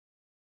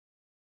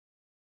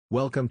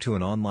Welcome to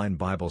an online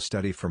Bible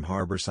study from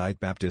HarborSite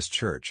Baptist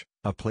Church,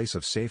 a place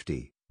of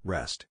safety,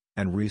 rest,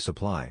 and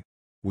resupply.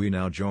 We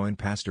now join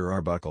Pastor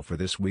Arbuckle for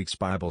this week's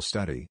Bible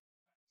study.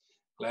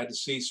 Glad to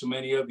see so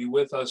many of you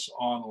with us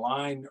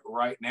online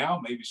right now.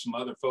 Maybe some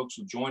other folks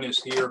will join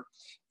us here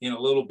in a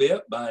little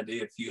bit, but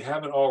if you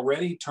haven't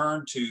already,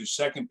 turn to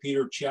 2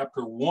 Peter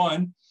chapter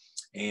 1,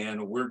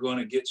 and we're going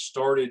to get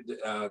started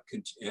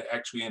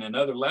actually in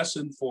another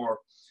lesson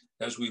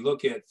as we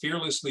look at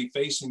fearlessly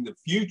facing the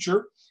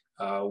future.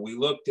 We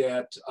looked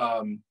at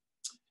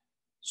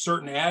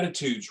certain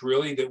attitudes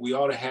really that we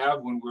ought to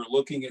have when we're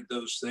looking at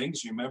those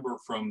things. You remember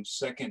from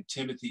 2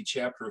 Timothy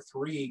chapter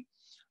 3,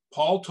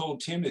 Paul told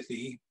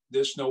Timothy,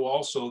 "This know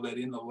also that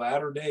in the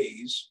latter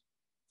days,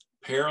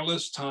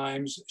 perilous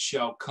times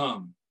shall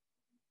come."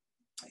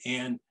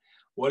 And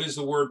what is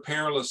the word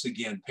perilous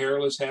again?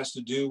 Perilous has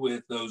to do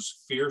with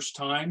those fierce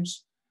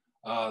times,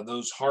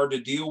 those hard to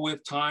deal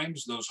with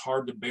times, those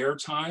hard to bear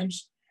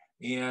times.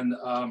 And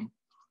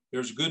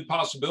there's a good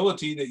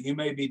possibility that you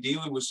may be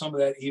dealing with some of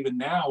that even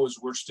now as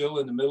we're still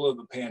in the middle of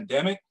the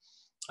pandemic.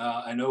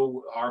 I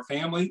know our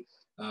family,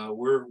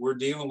 we're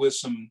dealing with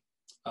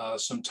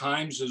some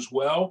times as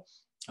well,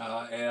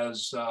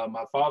 as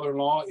my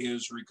father-in-law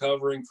is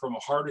recovering from a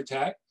heart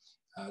attack.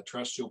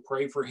 Trust you'll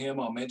pray for him.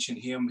 I'll mention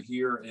him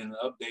here in an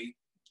update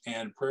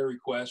and prayer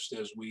request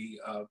as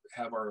we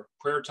have our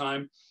prayer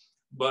time.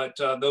 But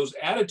those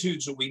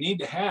attitudes that we need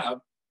to have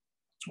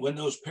when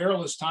those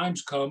perilous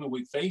times come and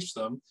we face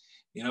them,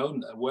 you know,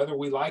 whether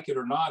we like it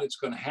or not, it's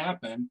going to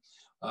happen.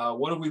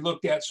 What have we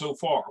looked at so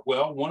far?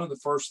 Well, one of the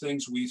first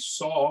things we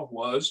saw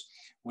was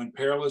when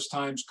perilous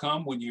times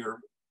come, when you're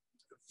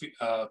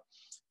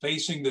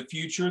facing the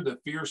future, the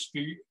fierce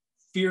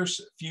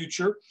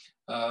future,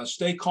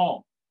 stay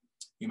calm.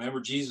 You remember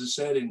Jesus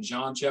said in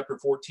John chapter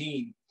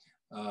 14,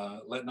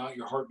 let not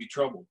your heart be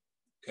troubled.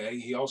 Okay.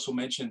 He also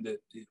mentioned that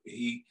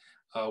he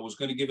was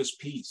going to give us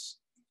peace.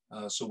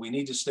 So we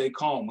need to stay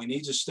calm. We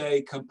need to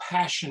stay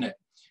compassionate.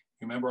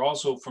 Remember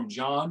also from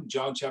John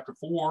chapter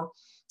 4,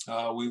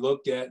 we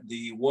looked at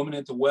the woman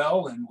at the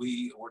well, and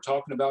we were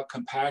talking about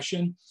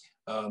compassion,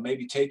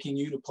 maybe taking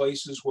you to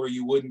places where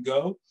you wouldn't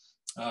go,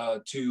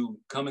 to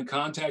come in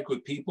contact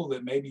with people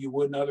that maybe you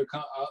wouldn't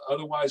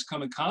otherwise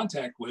come in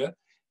contact with.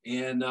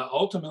 And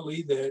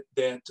ultimately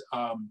that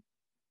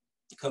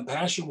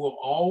compassion will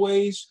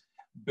always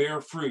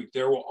bear fruit.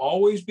 There will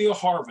always be a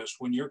harvest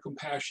when you're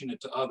compassionate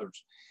to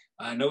others.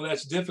 I know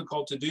that's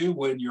difficult to do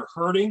when you're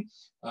hurting,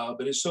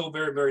 but it's so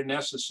very, very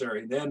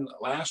necessary. Then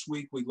last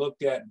week we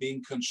looked at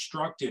being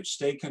constructive,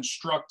 stay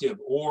constructive,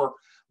 or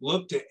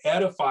look to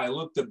edify,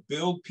 look to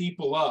build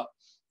people up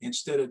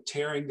instead of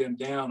tearing them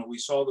down. And we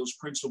saw those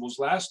principles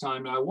last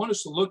time. And I want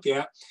us to look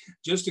at,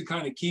 just to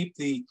kind of keep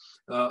the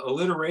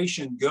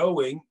alliteration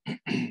going,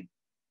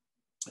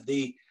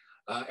 the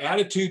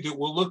attitude that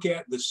we'll look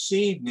at this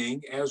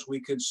evening as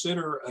we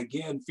consider,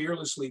 again,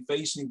 fearlessly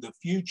facing the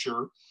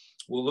future.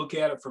 We'll look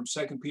at it from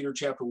 2 Peter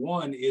chapter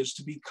 1, is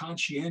to be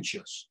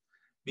conscientious.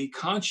 Be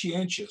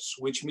conscientious,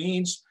 which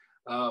means,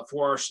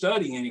 for our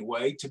study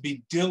anyway, to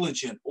be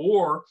diligent,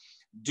 or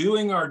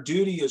doing our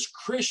duty as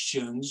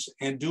Christians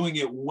and doing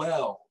it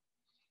well,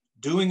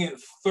 doing it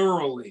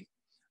thoroughly.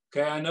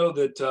 Okay, I know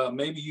that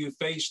maybe you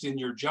faced in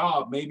your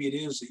job, maybe it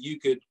is that you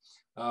could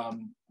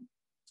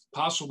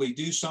possibly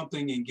do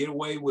something and get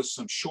away with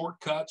some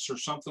shortcuts or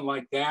something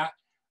like that.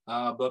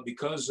 But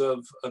because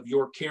of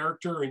your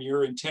character and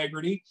your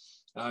integrity,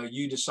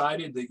 you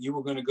decided that you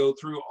were going to go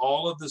through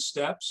all of the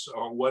steps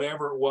or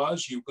whatever it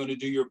was. You're going to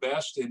do your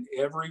best in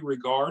every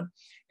regard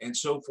and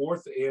so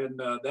forth. And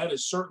that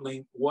is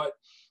certainly what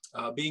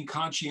being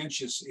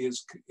conscientious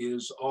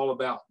is all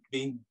about,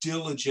 being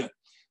diligent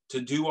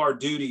to do our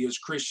duty as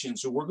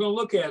Christians. So we're going to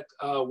look at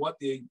what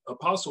the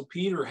Apostle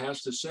Peter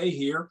has to say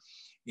here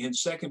in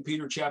 2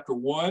 Peter chapter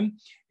 1.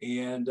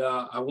 And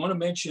I want to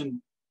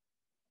mention,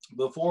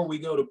 before we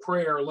go to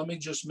prayer, let me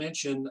just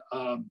mention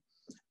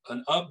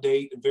an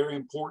update, a very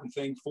important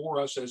thing for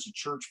us as a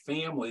church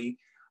family.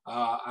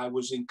 I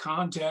was in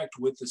contact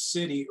with the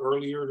city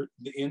earlier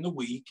in the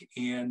week,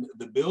 and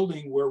the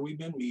building where we've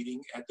been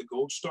meeting at the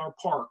Gold Star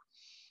Park,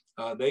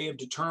 they have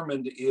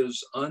determined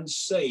is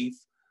unsafe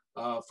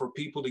for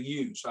people to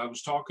use. I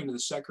was talking to the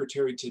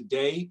secretary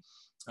today,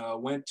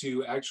 went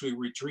to actually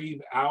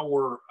retrieve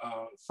our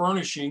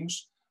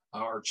furnishings,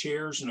 our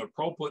chairs and a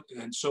pulpit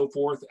and so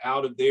forth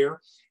out of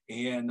there.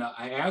 And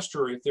I asked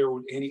her if there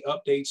were any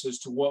updates as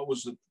to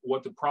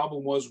what the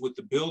problem was with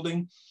the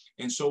building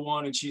and so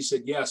on. And she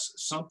said, yes,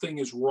 something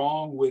is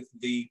wrong with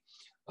the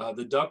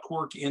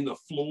ductwork in the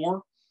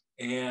floor,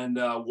 and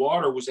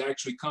water was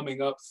actually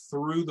coming up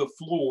through the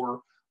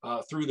floor,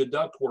 through the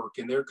ductwork.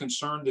 And they're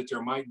concerned that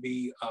there might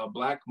be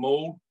black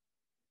mold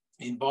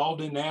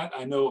involved in that.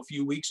 I know a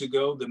few weeks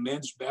ago, the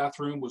men's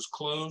bathroom was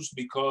closed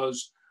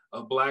because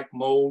of black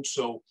mold.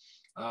 So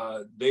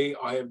they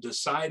have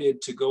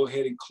decided to go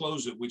ahead and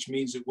close it, which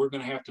means that we're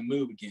going to have to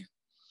move again.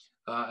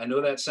 I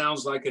know that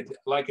sounds like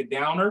a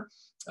downer,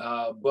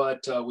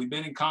 but we've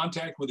been in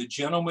contact with a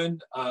gentleman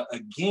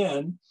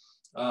again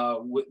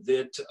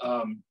that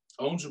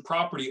owns a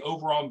property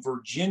over on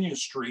Virginia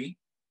Street.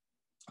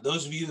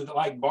 Those of you that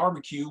like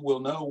barbecue will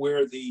know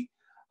where the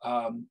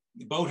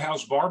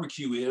Boathouse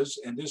Barbecue is,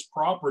 and this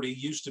property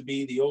used to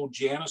be the old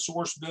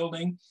Janisaurus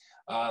building.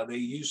 They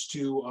used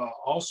to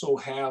also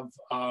have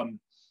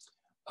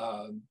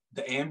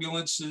the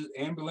ambulance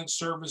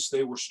service.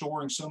 They were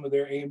storing some of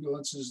their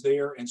ambulances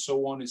there, and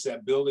so on. As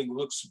that building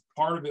looks,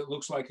 part of it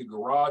looks like a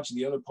garage, and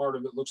the other part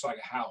of it looks like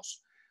a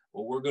house.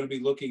 Well, we're going to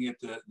be looking at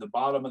the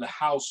bottom of the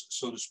house,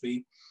 so to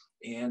speak.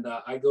 And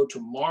I go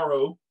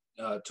tomorrow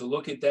to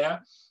look at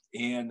that.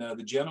 And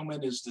the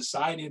gentleman has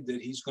decided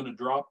that he's going to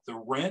drop the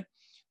rent.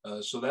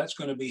 So that's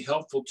going to be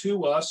helpful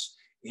to us.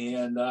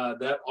 And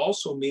that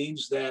also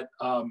means that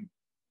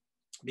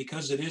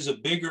because it is a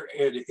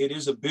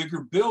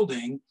bigger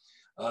building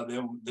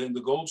than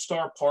the Gold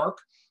Star Park.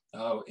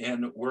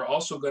 And we're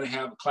also going to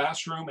have a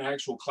classroom,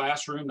 actual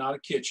classroom, not a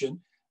kitchen,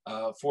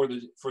 for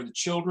the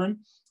children.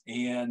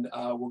 And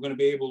we're going to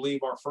be able to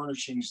leave our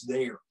furnishings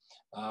there.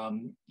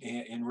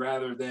 And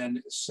rather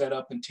than set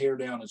up and tear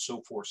down and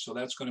so forth. So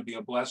that's going to be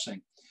a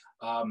blessing.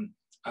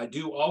 I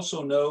do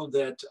also know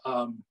that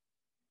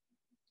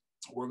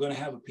we're going to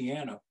have a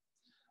piano.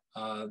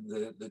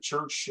 The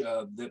church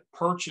that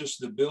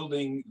purchased the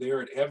building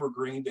there at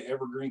Evergreen, the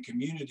Evergreen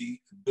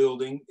Community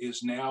Building,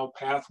 is now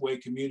Pathway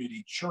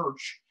Community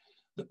Church.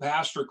 The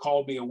pastor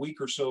called me a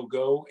week or so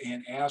ago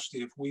and asked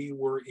if we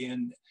were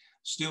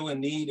still in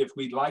need, if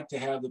we'd like to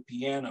have the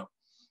piano.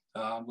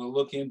 We'll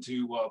look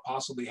into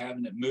possibly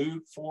having it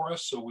moved for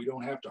us so we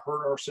don't have to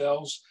hurt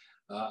ourselves.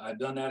 I've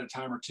done that a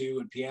time or two,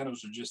 and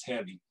pianos are just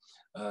heavy.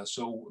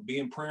 So be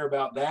in prayer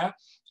about that.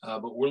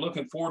 But we're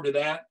looking forward to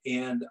that.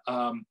 And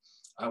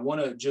I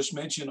want to just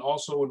mention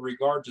also in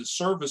regard to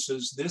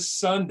services, this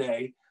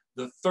Sunday,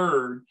 the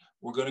 3rd,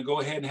 we're going to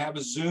go ahead and have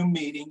a Zoom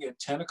meeting at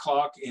 10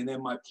 o'clock. And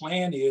then my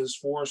plan is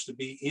for us to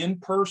be in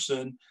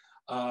person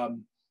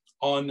on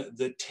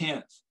the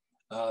 10th.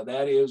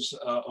 That is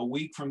a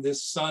week from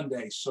this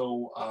Sunday.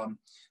 So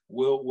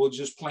we'll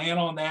just plan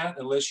on that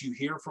unless you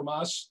hear from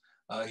us,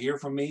 hear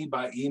from me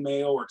by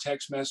email or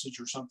text message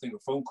or something, a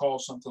phone call,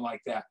 something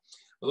like that.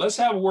 But let's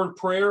have a word of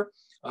prayer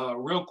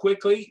real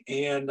quickly,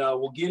 and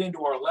we'll get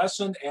into our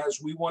lesson as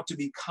we want to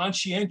be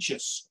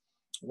conscientious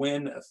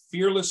when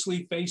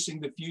fearlessly facing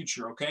the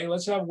future. Okay,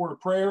 let's have a word of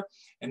prayer,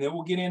 and then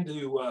we'll get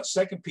into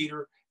 2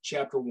 Peter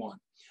chapter 1.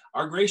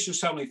 Our gracious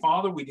Heavenly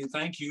Father, we do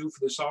thank you for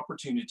this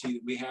opportunity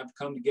that we have to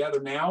come together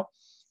now.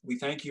 We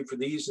thank you for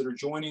these that are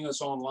joining us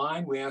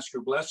online. We ask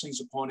your blessings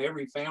upon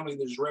every family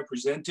that is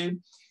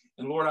represented.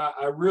 And Lord,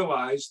 I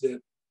realize that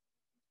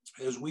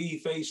as we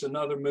face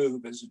another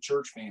move as a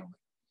church family,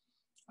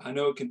 I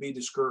know it can be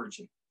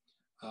discouraging.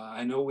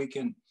 I know we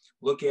can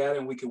look at it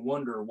and we can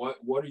wonder,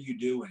 what are you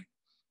doing?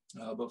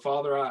 But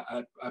Father,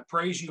 I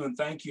praise you and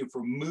thank you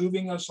for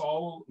moving us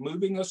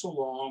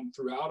along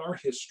throughout our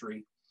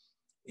history.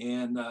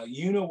 And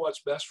you know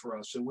what's best for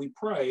us. And we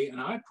pray,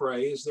 and I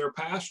pray as their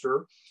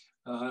pastor,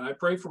 and I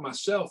pray for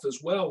myself as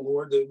well,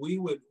 Lord, that we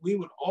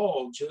would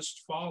all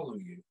just follow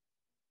you.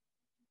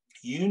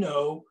 You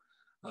know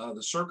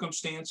the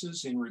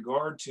circumstances in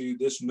regard to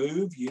this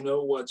move. You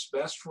know what's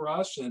best for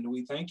us. And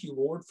we thank you,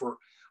 Lord, for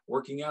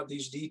working out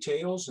these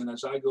details. And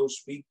as I go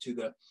speak to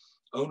the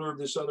owner of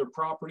this other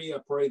property, I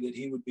pray that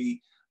he would be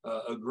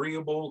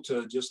agreeable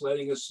to just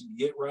letting us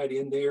get right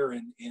in there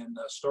and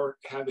start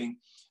having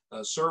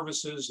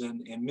services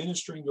and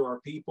ministering to our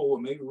people,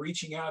 and maybe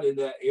reaching out in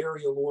that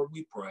area, Lord,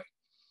 we pray.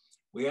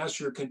 We ask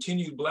your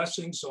continued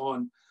blessings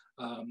on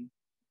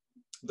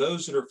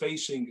those that are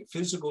facing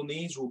physical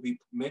needs. We'll be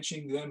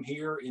mentioning them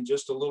here in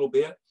just a little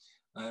bit.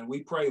 And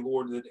we pray,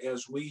 Lord, that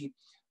as we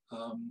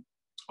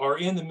are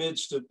in the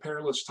midst of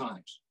perilous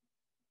times,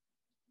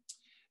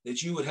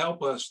 that you would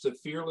help us to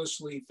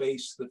fearlessly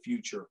face the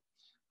future,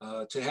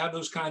 to have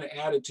those kind of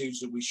attitudes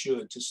that we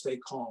should, to stay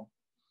calm,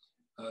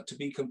 to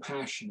be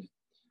compassionate,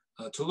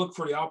 to look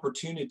for the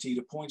opportunity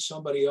to point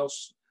somebody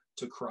else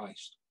to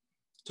Christ,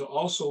 to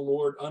also,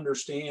 Lord,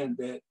 understand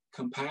that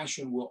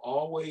compassion will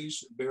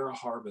always bear a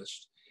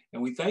harvest.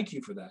 And we thank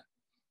you for that.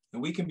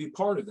 And we can be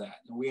part of that.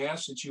 And we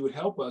ask that you would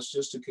help us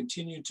just to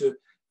continue to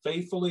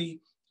faithfully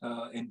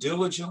and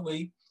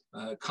diligently,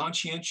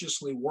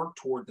 conscientiously work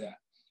toward that.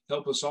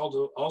 Help us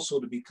also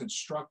to be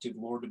constructive,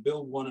 Lord, to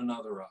build one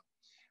another up.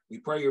 We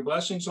pray your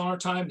blessings on our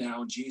time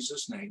now in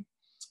Jesus' name.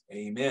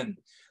 Amen.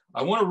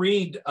 I want to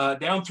read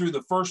down through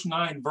the first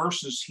 9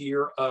 verses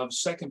here of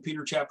 2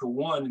 Peter chapter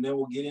 1, and then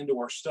we'll get into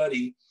our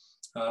study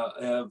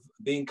of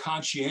being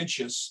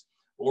conscientious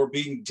or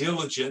being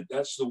diligent.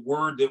 That's the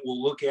word that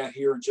we'll look at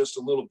here in just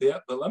a little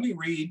bit. But let me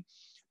read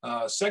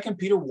 2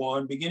 Peter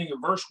 1, beginning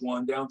at verse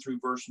 1 down through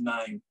verse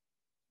 9.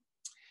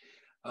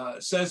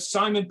 It says,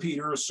 Simon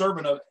Peter, a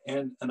servant of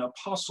and an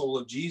apostle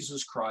of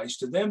Jesus Christ,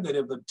 to them that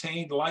have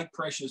obtained like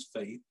precious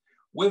faith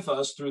with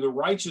us through the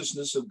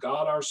righteousness of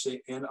God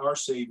and our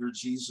Savior,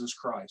 Jesus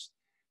Christ.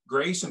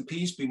 Grace and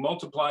peace be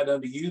multiplied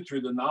unto you through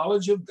the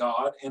knowledge of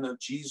God and of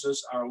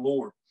Jesus our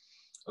Lord,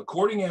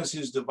 according as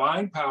his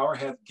divine power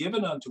hath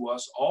given unto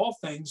us all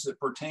things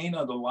that pertain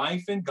unto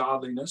life and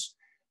godliness,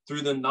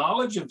 through the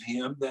knowledge of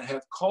him that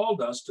hath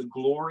called us to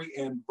glory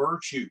and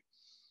virtue,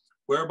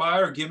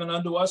 whereby are given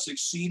unto us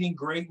exceeding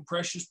great and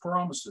precious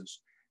promises,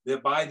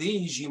 that by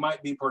these ye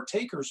might be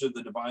partakers of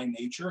the divine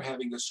nature,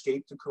 having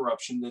escaped the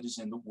corruption that is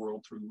in the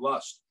world through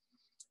lust.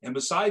 And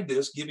beside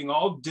this, giving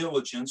all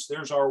diligence,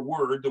 there's our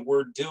word, the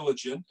word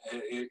diligent.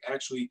 It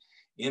actually,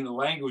 in the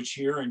language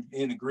here, and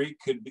in the Greek,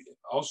 could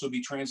also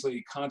be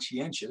translated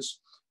conscientious.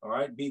 All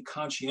right, be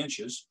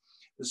conscientious.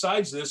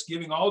 Besides this,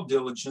 giving all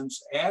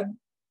diligence, add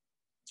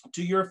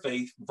to your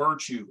faith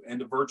virtue, and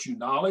to virtue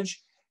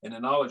knowledge, and to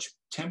knowledge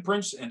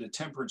temperance, and to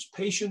temperance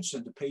patience,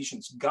 and to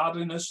patience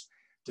godliness,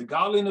 to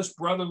godliness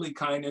brotherly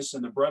kindness,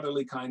 and to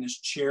brotherly kindness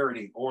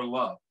charity or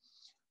love.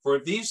 For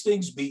if these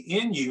things be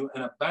in you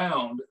and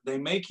abound, they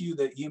make you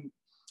that you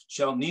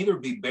shall neither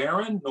be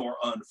barren nor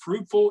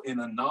unfruitful in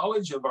the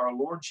knowledge of our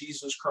Lord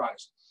Jesus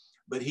Christ.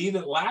 But he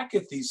that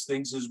lacketh these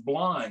things is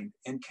blind,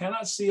 and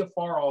cannot see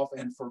afar off,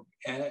 and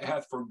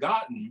hath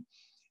forgotten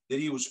that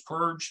he was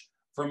purged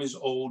from his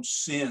old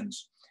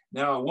sins.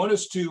 Now, I want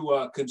us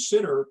to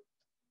consider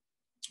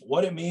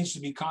what it means to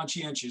be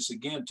conscientious.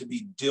 Again, to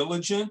be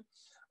diligent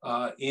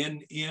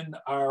in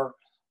our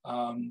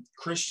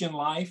Christian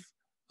life.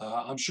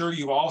 I'm sure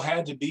you've all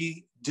had to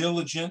be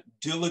diligent,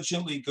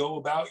 diligently go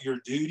about your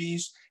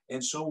duties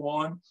and so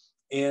on.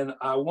 And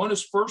I want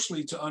us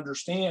firstly to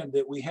understand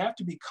that we have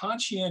to be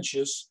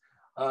conscientious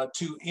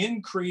to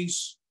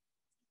increase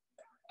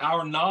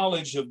our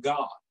knowledge of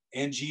God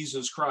and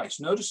Jesus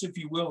Christ. Notice, if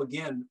you will,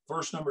 again,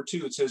 verse number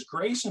 2, it says,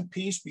 grace and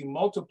peace be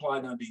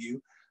multiplied unto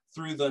you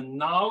through the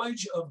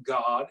knowledge of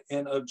God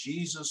and of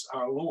Jesus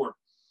our Lord,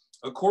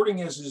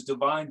 according as his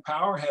divine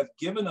power hath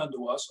given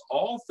unto us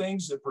all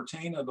things that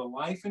pertain unto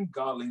life and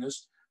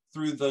godliness,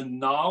 through the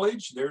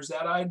knowledge, there's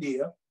that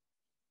idea,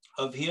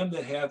 of him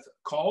that hath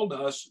called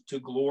us to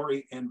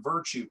glory and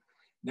virtue.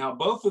 Now,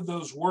 both of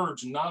those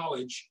words,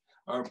 knowledge,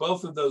 or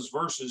both of those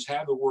verses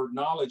have the word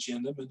knowledge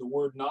in them, and the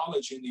word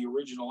knowledge in the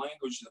original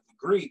language of the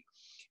Greek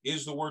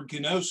is the word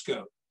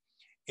gnosko.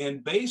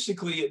 And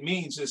basically it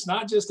means it's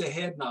not just a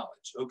head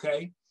knowledge,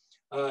 okay?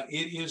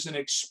 It is an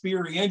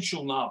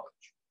experiential knowledge.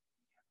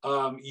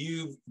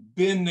 You've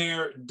been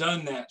there,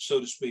 done that, so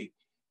to speak.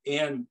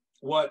 And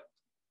what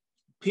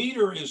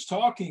Peter is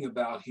talking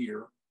about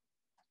here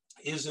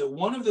is that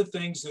one of the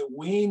things that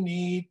we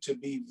need to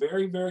be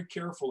very, very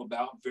careful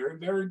about, very,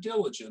 very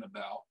diligent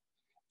about,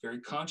 very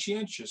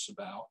conscientious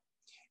about,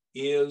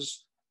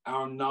 is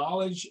our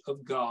knowledge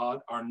of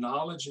God, our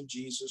knowledge of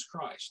Jesus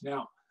Christ.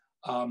 Now,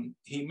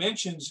 he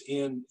mentions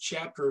in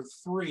chapter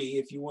 3,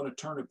 if you want to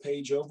turn a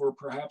page over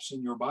perhaps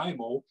in your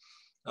Bible,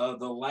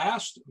 the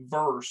last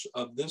verse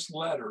of this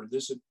letter,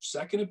 this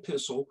second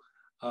epistle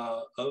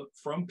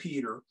from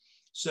Peter,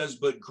 says,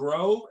 but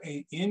grow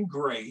in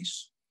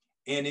grace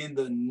and in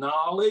the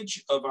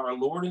knowledge of our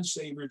Lord and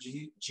Savior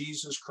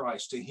Jesus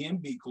Christ. To him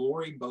be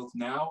glory both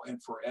now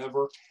and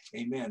forever.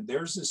 Amen.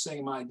 There's the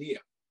same idea.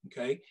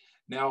 Okay.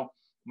 Now,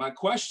 my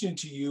question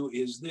to you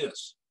is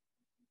this.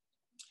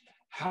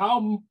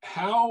 How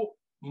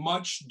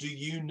much do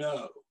you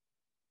know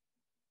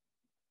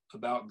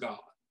about God?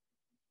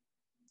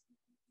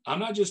 I'm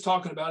not just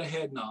talking about a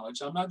head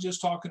knowledge. I'm not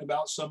just talking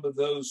about some of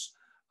those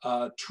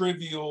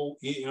trivial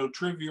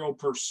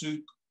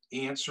pursuit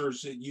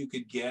answers that you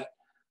could get,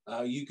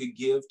 you could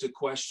give to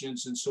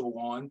questions and so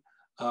on.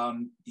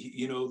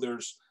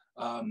 There's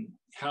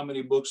how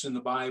many books in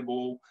the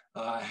Bible,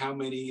 how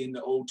many in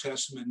the Old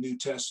Testament, New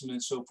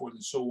Testament, so forth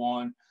and so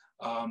on.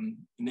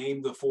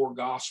 Name the 4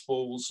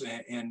 Gospels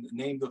and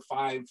name the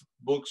 5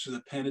 books of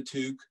the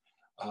Pentateuch.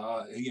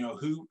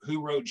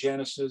 Who wrote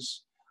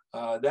Genesis,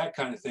 that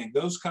kind of thing.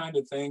 Those kind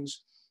of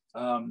things,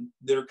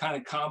 they're kind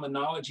of common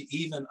knowledge.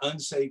 Even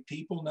unsaved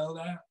people know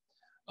that.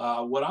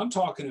 What I'm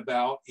talking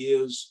about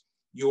is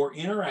your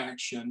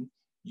interaction,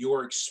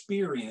 your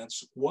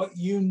experience, what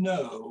you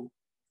know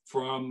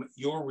from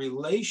your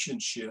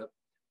relationship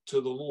to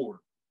the Lord.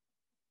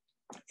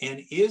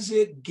 And is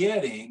it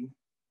getting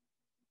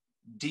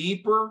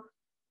deeper,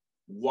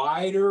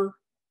 wider,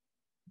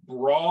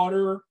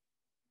 broader,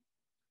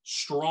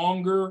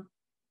 stronger,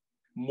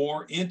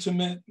 more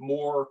intimate,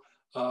 more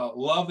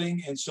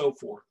loving, and so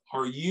forth?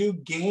 Are you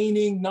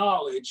gaining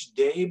knowledge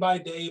day by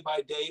day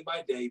by day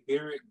by day,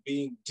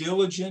 being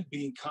diligent,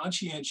 being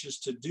conscientious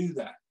to do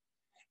that?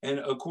 And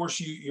of course,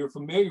 you're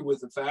familiar with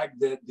the fact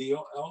that the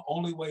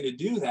only way to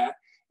do that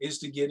is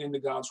to get into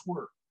God's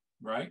Word,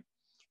 right?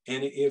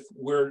 And if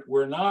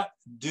we're not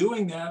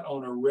doing that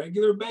on a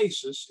regular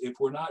basis, if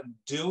we're not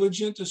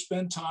diligent to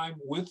spend time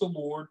with the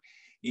Lord,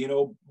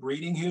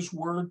 reading his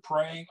word,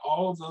 praying,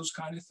 all of those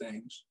kind of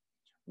things,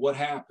 what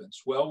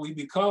happens? Well, we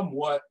become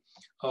what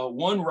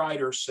one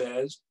writer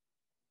says,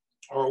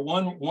 or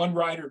one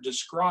writer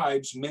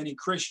describes many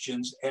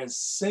Christians as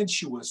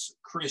sensuous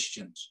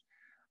Christians.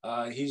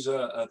 He's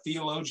a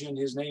theologian.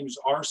 His name is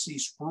R.C.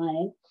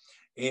 Sproul.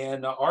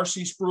 And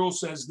R.C. Sproul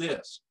says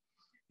this.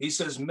 He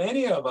says,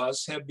 many of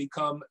us have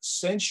become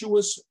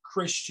sensuous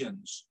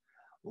Christians,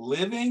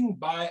 living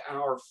by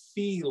our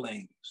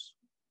feelings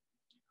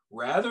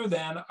rather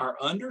than our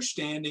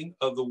understanding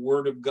of the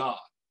Word of God.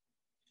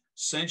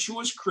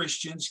 Sensuous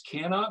Christians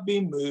cannot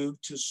be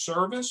moved to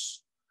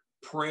service,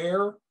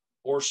 prayer,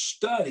 or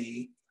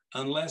study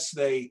unless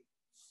they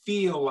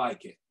feel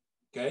like it.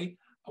 Okay.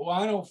 Well,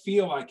 I don't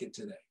feel like it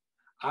today.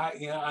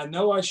 I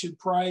know I should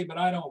pray, but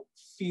I don't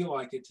feel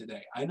like it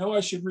today. I know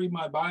I should read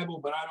my Bible,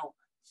 but I don't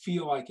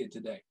feel like it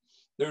today.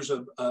 There's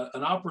an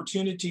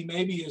opportunity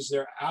maybe as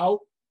they're out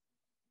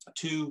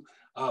to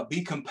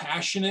be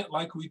compassionate,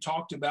 like we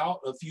talked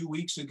about a few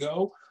weeks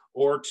ago,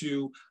 or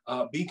to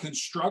be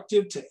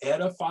constructive, to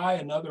edify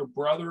another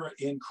brother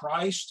in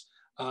Christ,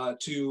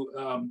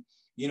 to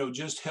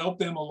just help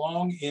them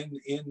along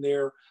in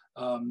their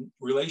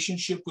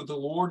relationship with the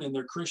Lord and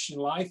their Christian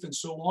life and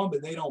so on,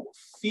 but they don't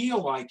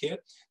feel like it.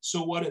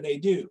 So what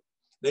do?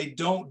 They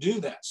don't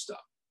do that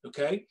stuff,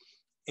 okay?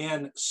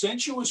 And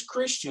sensuous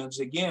Christians,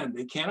 again,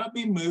 they cannot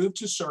be moved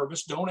to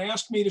service. Don't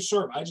ask me to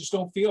serve. I just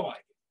don't feel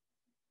like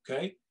it,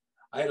 okay?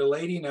 I had a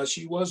lady, now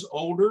she was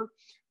older.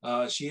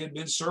 She had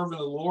been serving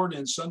the Lord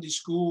in Sunday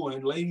school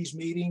and ladies'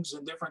 meetings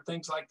and different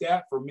things like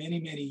that for many,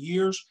 many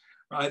years.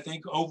 I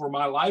think over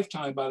my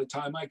lifetime, by the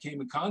time I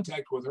came in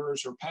contact with her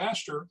as her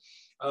pastor,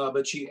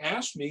 but she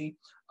asked me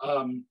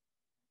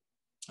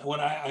when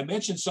I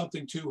mentioned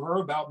something to her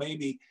about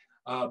maybe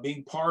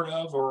being part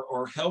of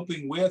or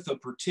helping with a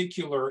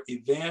particular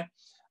event.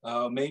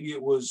 Maybe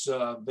it was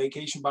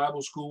Vacation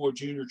Bible School or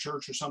junior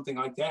church or something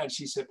like that. And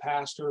she said,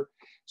 Pastor,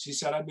 she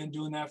said, I've been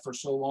doing that for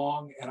so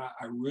long, and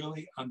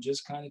I'm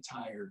just kind of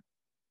tired.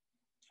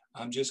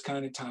 I'm just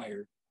kind of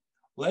tired.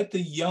 Let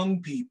the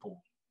young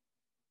people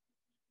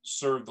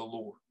serve the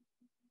Lord.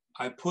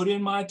 I put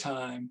in my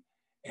time,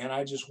 and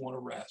I just want to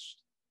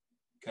rest.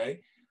 Okay.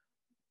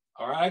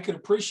 All right. I could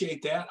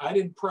appreciate that. I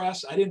didn't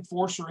press, I didn't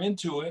force her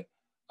into it.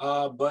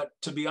 But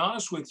to be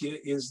honest with you,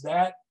 is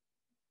that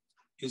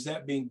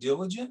being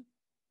diligent?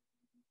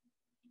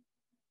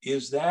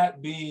 Is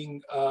that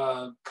being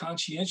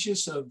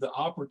conscientious of the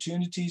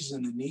opportunities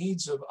and the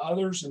needs of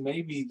others, and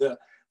maybe the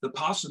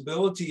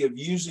possibility of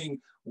using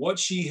what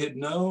she had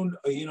known,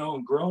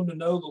 and grown to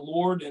know the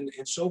Lord and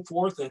so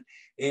forth, and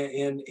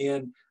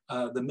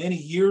the many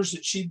years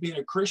that she'd been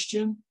a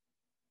Christian?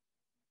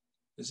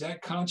 Is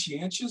that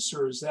conscientious,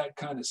 or is that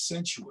kind of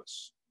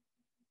sensuous?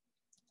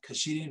 Because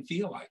she didn't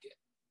feel like it.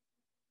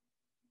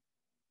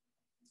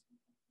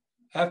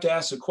 I have to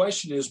ask the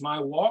question, is my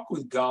walk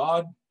with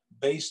God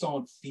based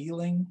on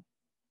feeling?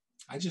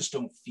 I just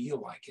don't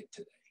feel like it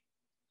today.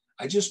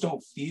 I just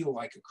don't feel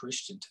like a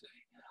Christian today.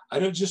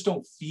 I just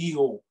don't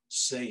feel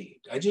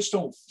saved. I just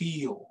don't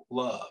feel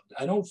loved.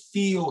 I don't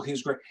feel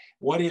His grace.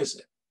 What is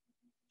it?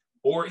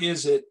 Or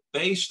is it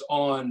based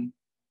on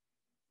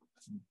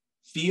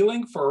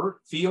feeling,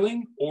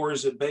 or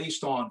is it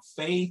based on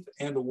faith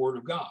and the Word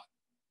of God?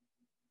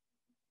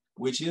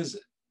 Which is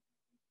it?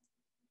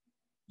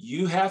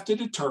 You have to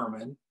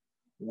determine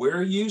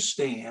where you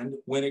stand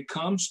when it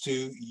comes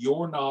to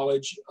your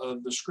knowledge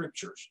of the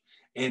Scriptures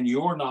and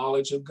your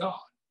knowledge of God.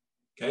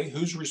 Okay,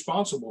 who's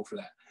responsible for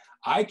that?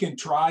 I can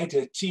try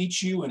to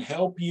teach you and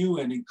help you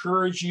and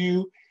encourage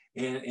you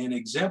and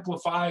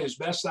exemplify as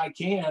best I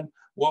can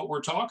what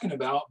we're talking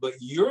about, but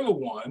you're the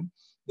one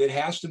that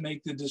has to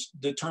make the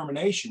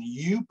determination.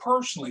 You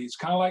personally, it's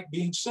kind of like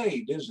being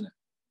saved, isn't it?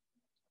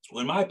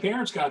 When my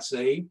parents got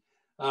saved,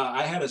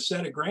 I had a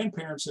set of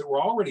grandparents that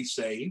were already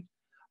saved.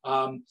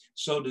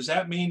 So does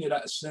that mean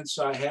that since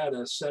I had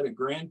a set of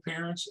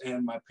grandparents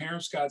and my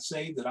parents got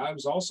saved, that I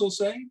was also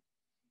saved?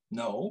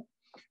 No,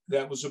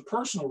 that was a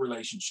personal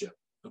relationship.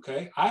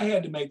 Okay, I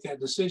had to make that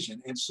decision.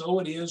 And so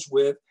it is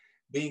with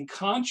being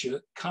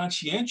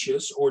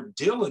conscientious or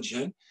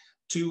diligent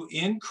to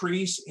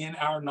increase in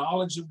our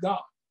knowledge of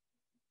God.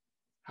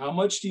 How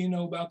much do you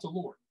know about the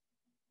Lord?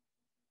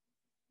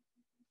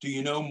 Do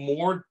you know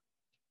more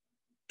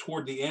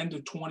toward the end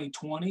of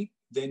 2020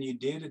 than you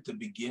did at the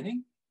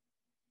beginning?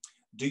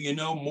 Do you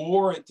know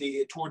more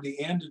toward the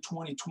end of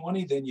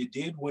 2020 than you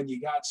did when you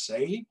got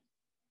saved?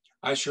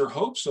 I sure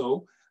hope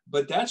so,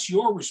 but that's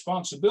your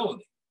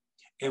responsibility.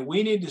 And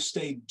we need to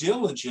stay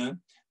diligent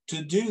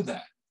to do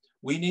that.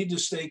 We need to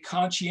stay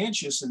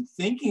conscientious in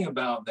thinking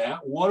about that.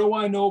 What do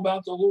I know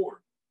about the Lord?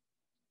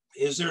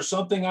 Is there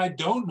something I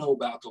don't know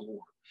about the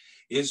Lord?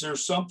 Is there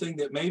something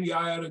that maybe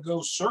I ought to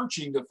go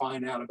searching to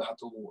find out about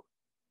the Lord?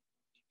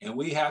 And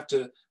we have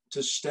to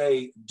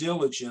stay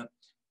diligent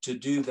to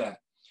do that.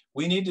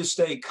 We need to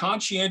stay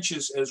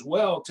conscientious as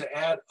well to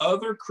add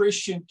other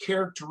Christian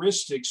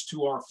characteristics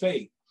to our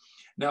faith.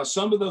 Now,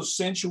 some of those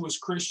sensuous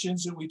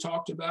Christians that we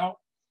talked about,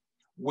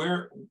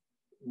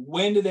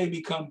 when do they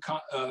become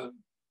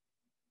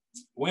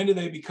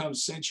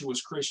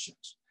sensuous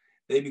Christians?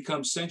 They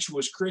become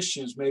sensuous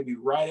Christians maybe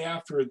right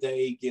after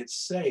they get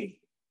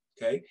saved,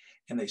 okay?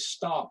 And they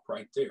stop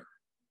right there.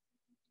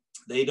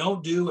 They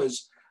don't do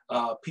as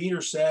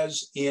Peter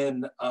says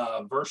in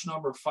verse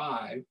number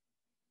 5,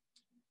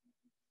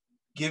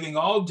 giving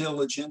all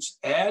diligence,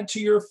 add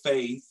to your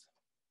faith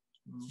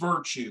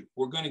virtue.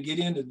 We're going to get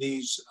into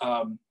these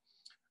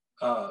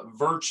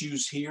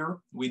virtues here.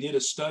 We did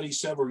a study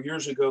several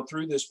years ago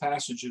through this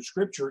passage of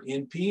Scripture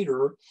in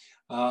Peter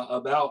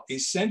about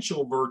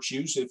essential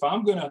virtues. If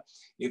I'm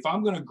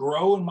gonna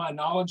grow in my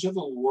knowledge of the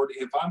Lord,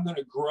 if I'm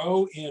gonna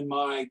grow in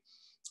my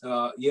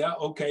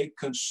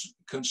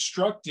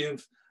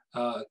constructive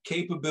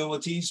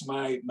capabilities,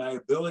 my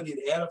ability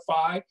to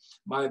edify,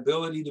 my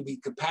ability to be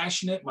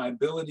compassionate, my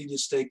ability to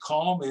stay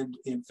calm and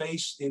in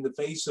the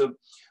face of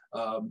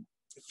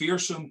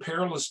fearsome,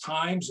 perilous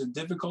times and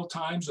difficult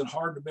times and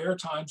hard to bear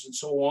times and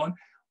so on.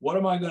 What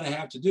am I going to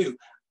have to do?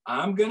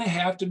 I'm going to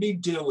have to be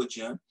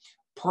diligent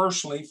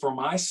personally for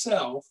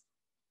myself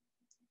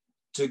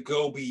to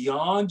go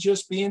beyond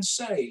just being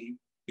saved,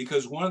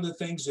 because one of the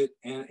things that,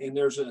 and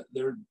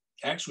there are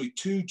actually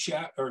two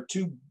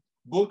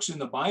books in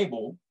the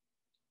Bible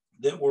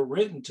that were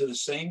written to the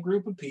same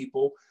group of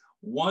people.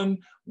 One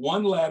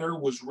letter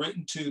was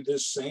written to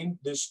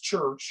this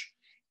church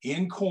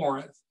in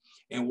Corinth.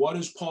 And what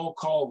does Paul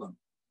call them?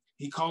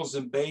 He calls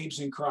them babes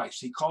in Christ.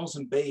 He calls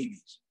them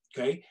babies.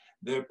 Okay.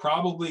 There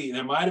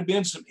might have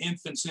been some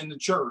infants in the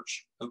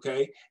church,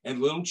 okay,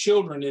 and little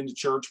children in the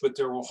church, but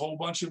there were a whole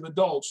bunch of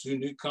adults who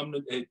had come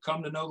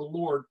to know the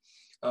Lord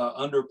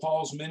under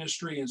Paul's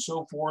ministry and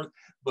so forth,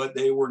 but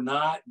they were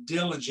not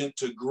diligent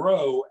to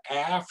grow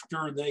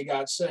after they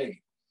got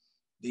saved.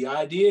 The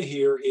idea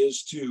here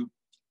is to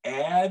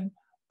add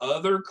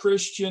other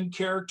Christian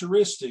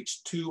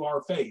characteristics to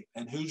our faith.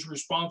 And who's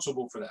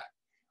responsible for that?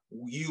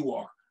 You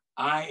are.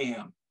 I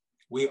am.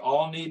 We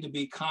all need to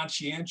be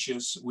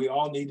conscientious. We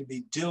all need to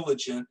be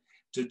diligent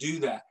to do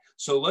that.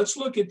 So let's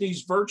look at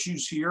these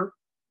virtues here.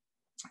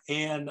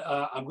 And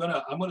I'm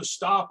gonna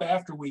stop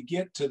after we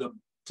get to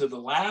the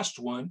last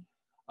one,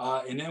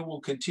 and then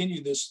we'll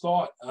continue this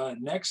thought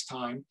next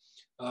time.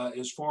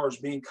 As far as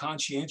being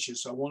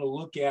conscientious, I want to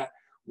look at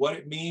what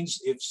it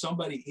means if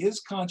somebody is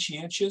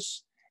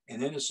conscientious,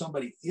 and then if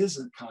somebody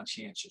isn't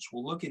conscientious.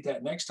 We'll look at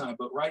that next time.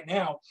 But right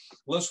now,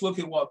 let's look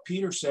at what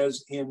Peter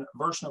says in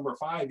verse number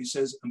 5. He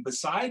says, and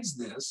besides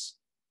this,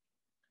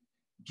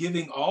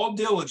 giving all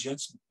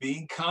diligence,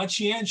 being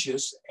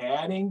conscientious,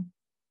 adding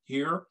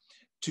here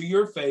to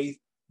your faith,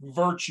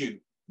 virtue.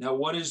 Now,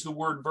 what is the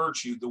word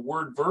virtue? The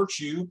word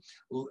virtue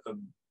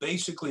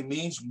basically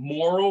means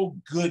moral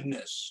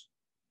goodness.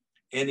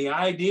 And the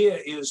idea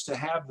is to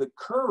have the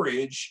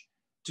courage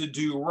to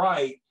do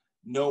right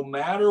no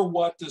matter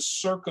what the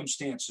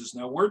circumstances.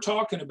 Now, we're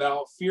talking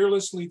about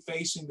fearlessly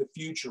facing the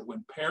future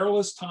when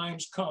perilous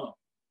times come,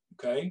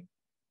 okay?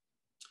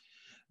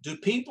 Do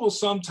people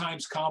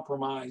sometimes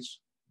compromise?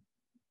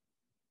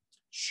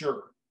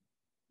 Sure.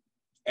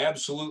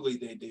 Absolutely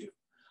they do.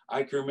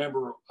 I can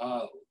remember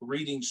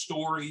reading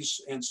stories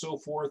and so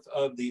forth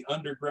of the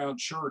underground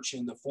church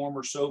in the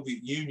former Soviet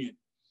Union.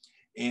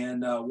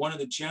 And one of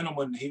the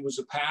gentlemen, he was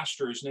a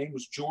pastor, his name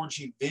was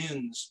Georgy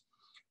Vins.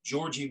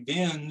 Georgy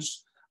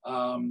Vins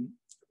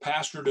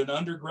pastored an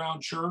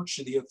underground church.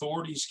 The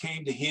authorities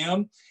came to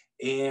him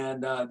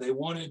and they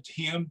wanted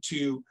him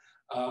to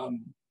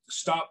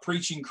stop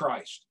preaching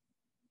Christ.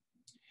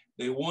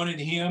 They wanted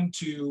him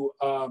to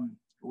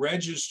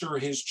register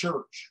his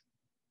church.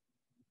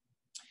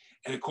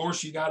 And of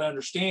course, you got to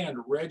understand,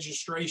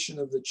 registration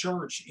of the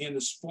church in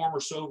the former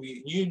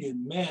Soviet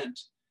Union meant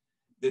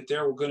that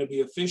there were going to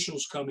be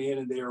officials come in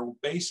and they were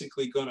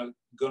basically going to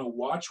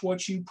watch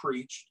what you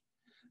preached.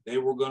 They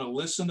were going to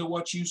listen to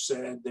what you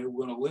said. They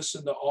were going to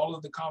listen to all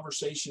of the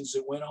conversations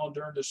that went on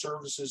during the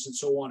services and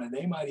so on. And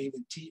they might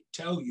even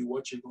tell you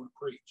what you're going to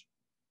preach.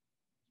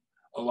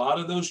 A lot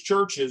of those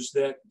churches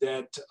that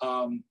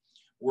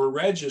were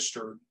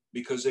registered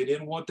because they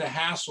didn't want the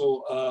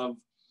hassle of,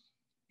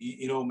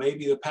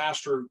 maybe the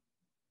pastor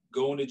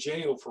going to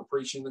jail for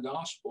preaching the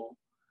gospel.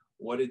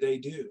 What did they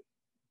do?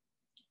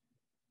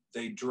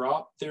 They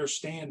dropped their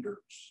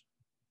standards.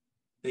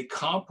 They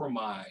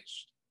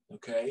compromised,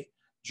 okay?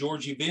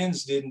 Georgy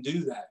Vins didn't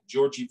do that.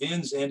 Georgy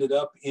Vins ended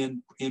up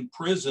in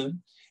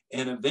prison,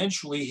 and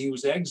eventually he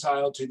was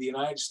exiled to the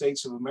United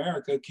States of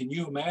America. Can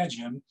you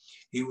imagine?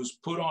 He was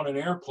put on an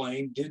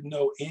airplane, didn't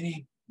know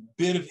any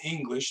bit of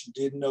English,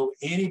 didn't know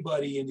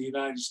anybody in the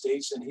United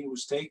States, and he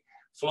was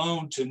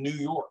flown to New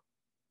York.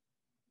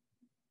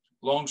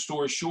 Long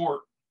story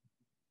short,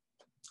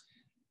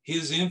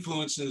 his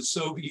influence in the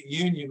Soviet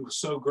Union was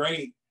so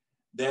great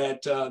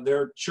that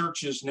there are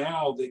churches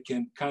now that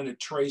can kind of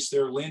trace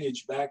their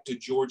lineage back to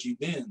Georgy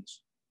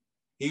Vins.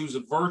 He was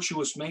a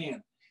virtuous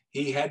man.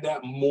 He had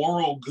that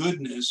moral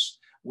goodness,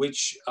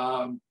 which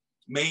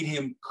made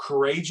him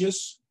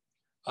courageous,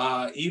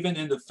 even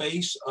in the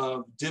face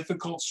of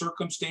difficult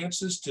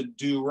circumstances, to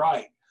do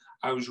right.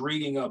 I was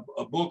reading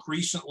a book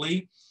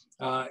recently,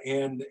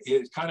 and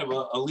it's kind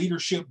of a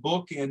leadership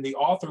book, and the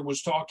author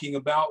was talking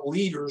about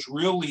leaders,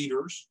 real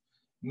leaders,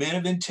 men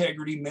of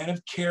integrity, men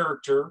of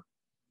character.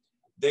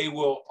 They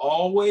will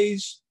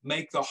always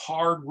make the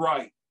hard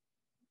right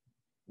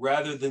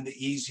rather than the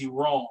easy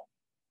wrong.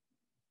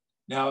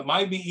 Now, it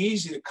might be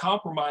easy to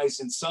compromise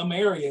in some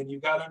area, and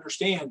you've got to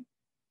understand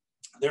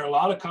there are a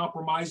lot of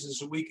compromises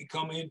that we could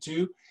come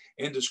into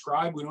and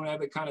describe. We don't have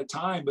that kind of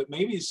time, but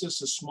maybe it's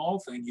just a small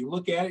thing. You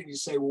look at it and you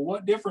say, well,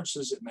 what difference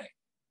does it make?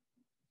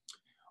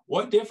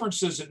 What difference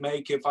does it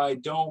make if I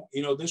don't,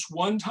 this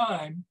one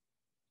time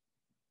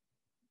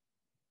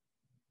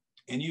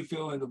and you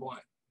fill in the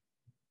blank.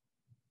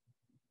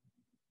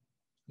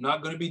 I'm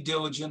not going to be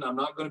diligent. I'm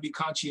not going to be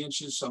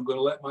conscientious. I'm going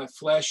to let my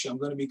flesh, I'm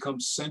going to become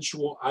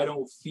sensual. I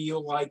don't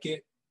feel like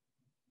it.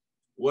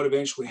 What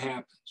eventually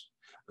happens?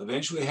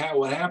 Eventually,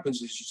 what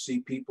happens is you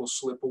see people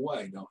slip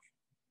away, don't you?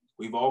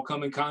 We've all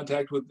come in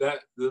contact with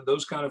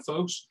those kind of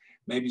folks.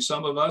 Maybe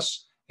some of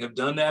us have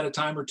done that a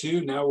time or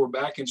two. Now we're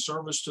back in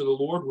service to the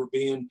Lord. We're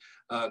being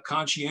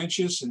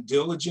conscientious and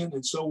diligent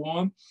and so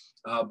on.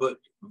 But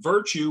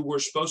virtue, we're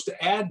supposed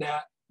to add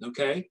that,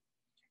 okay?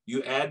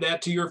 You add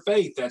that to your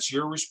faith. That's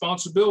your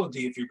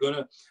responsibility. If you're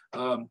going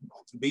to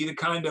be the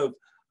kind of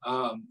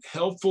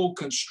helpful,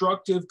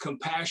 constructive,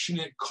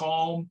 compassionate,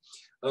 calm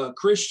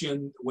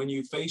Christian, when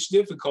you face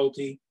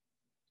difficulty,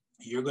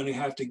 you're going to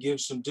have to give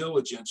some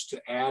diligence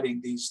to adding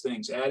these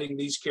things, adding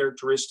these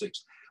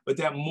characteristics. But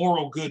that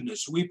moral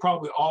goodness, we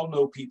probably all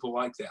know people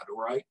like that,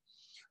 right?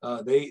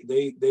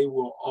 They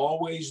will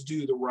always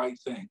do the right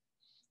thing,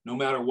 no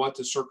matter what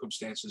the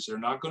circumstances. They're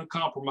not going to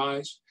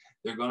compromise.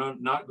 They're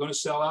not going to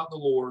sell out the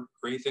Lord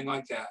or anything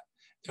like that.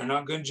 They're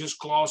not going to just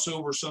gloss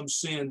over some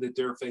sin that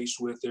they're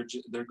faced with.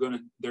 They're going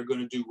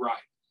to do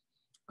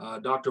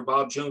right. Dr.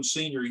 Bob Jones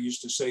Sr.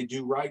 used to say,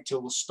 "Do right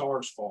till the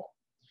stars fall,"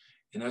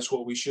 and that's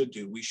what we should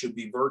do. We should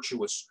be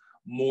virtuous,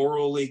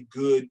 morally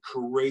good,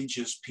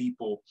 courageous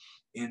people,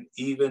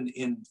 even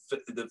in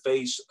the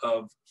face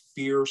of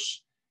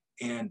fierce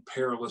and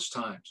perilous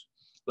times.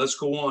 Let's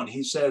go on.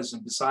 He says,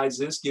 and besides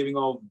this, giving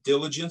all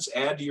diligence,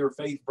 add to your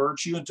faith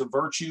virtue, and to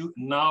virtue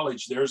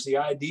knowledge. There's the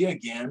idea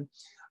again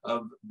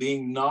of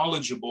being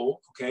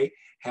knowledgeable, okay?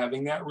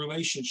 Having that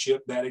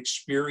relationship, that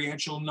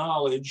experiential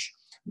knowledge,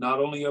 not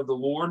only of the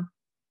Lord,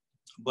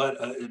 but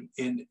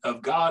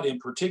of God in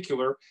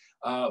particular,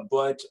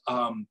 but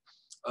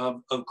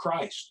of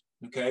Christ,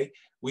 okay?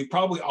 We've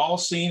probably all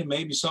seen, and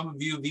maybe some of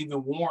you have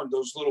even worn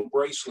those little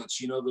bracelets,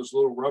 you know, those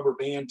little rubber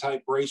band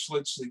type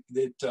bracelets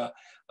that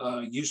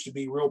used to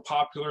be real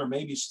popular, and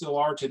maybe still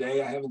are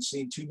today. I haven't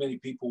seen too many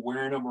people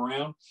wearing them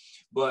around,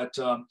 but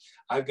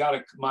I've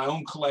got my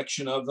own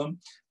collection of them.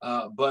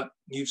 But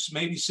you've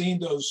maybe seen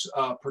those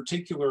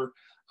particular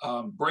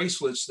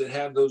bracelets that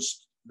have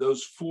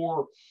those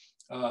four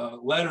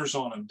letters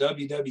on them,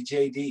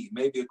 WWJD,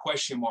 maybe a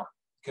question mark.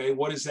 Okay,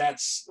 what does that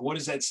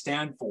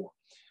stand for?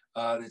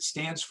 It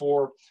stands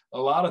for a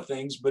lot of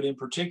things, but in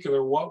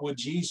particular, what would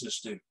Jesus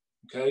do?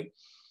 Okay,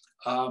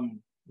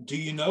 do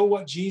you know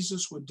what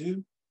Jesus would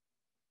do?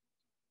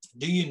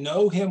 Do you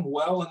know him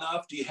well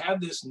enough? Do you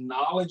have this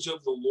knowledge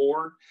of the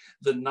Lord,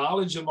 the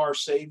knowledge of our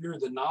Savior,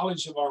 the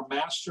knowledge of our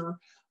Master,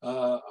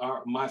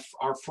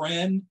 our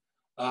friend,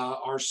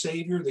 our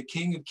Savior, the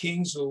King of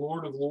Kings, the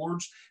Lord of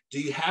Lords? Do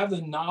you have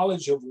the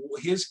knowledge of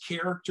his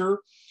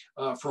character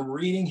from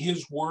reading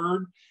his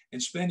word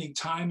and spending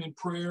time in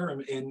prayer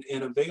and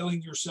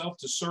availing yourself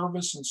to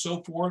service and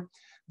so forth?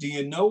 Do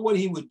you know what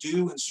he would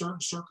do in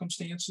certain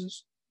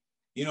circumstances?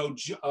 You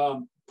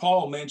know,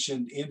 Paul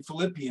mentioned in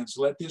Philippians,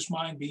 "Let this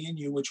mind be in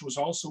you, which was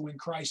also in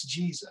Christ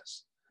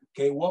Jesus."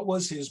 Okay, what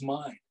was his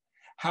mind?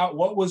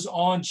 What was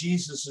on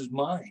Jesus's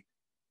mind?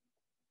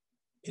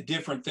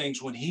 Different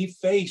things. When he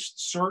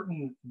faced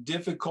certain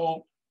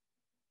difficult,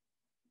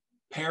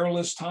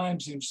 perilous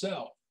times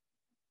himself,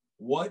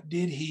 what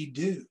did he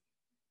do?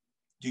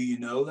 Do you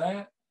know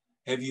that?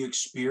 Have you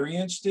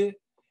experienced it?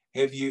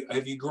 Have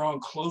you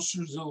grown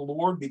closer to the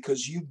Lord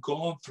because you've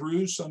gone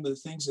through some of the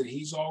things that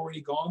he's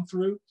already gone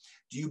through?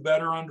 Do you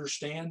better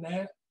understand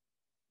that?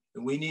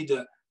 And we need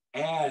to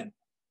add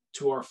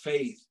to our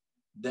faith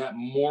that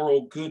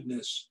moral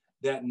goodness,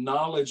 that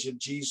knowledge of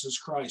Jesus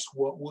Christ.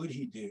 What would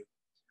he do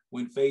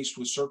when faced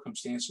with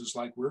circumstances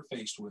like we're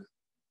faced with?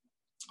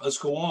 Let's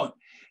go on.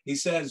 He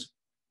says,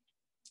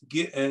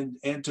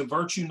 and to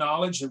virtue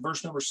knowledge in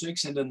verse number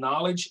 6, and to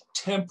knowledge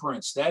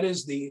temperance. That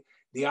is the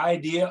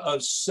idea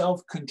of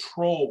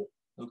self-control,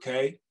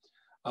 okay?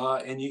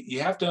 And you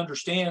have to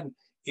understand,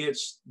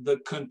 it's the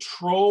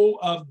control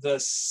of the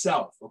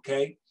self,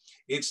 okay?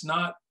 It's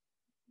not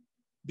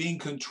being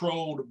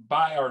controlled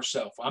by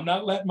ourselves. I'm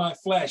not letting my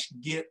flesh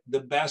get the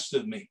best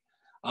of me.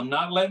 I'm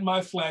not letting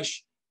my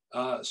flesh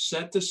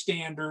set the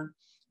standard,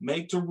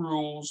 make the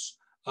rules,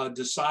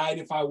 decide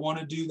if I want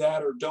to do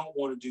that or don't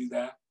want to do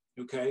that,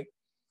 okay?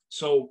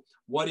 So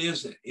what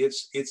is it?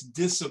 It's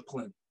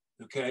discipline,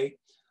 okay?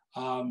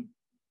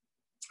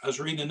 I was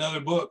reading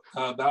another book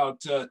about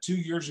 2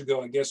 years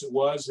ago, I guess it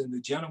was, and the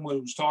gentleman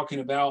was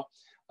talking about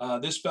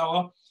this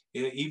fella,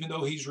 even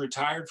though he's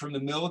retired from the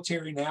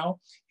military now,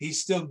 he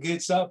still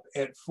gets up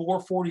at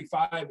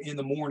 4:45 in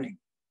the morning.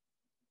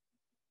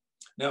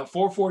 Now,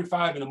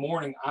 4:45 in the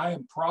morning, I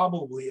am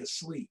probably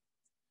asleep,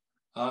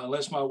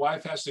 unless my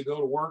wife has to go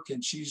to work,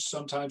 and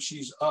sometimes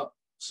she's up,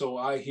 so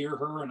I hear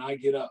her and I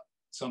get up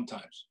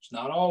sometimes. It's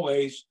not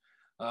always.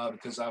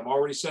 Because I've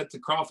already set the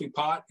coffee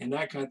pot and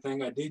that kind of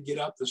thing. I did get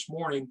up this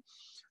morning,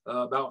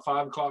 about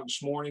 5 o'clock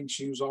this morning.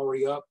 She was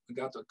already up. I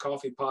got the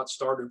coffee pot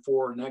started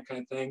for her and that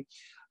kind of thing.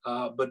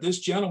 But this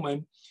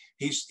gentleman,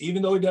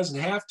 even though he doesn't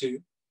have to,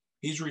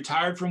 he's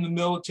retired from the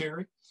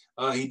military.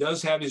 He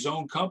does have his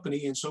own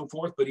company and so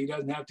forth, but he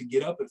doesn't have to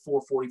get up at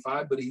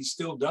 4:45, but he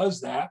still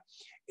does that.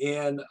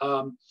 And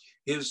one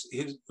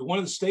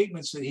of the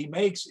statements that he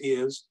makes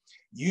is,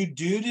 you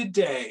do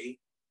today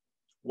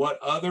what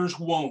others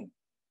won't,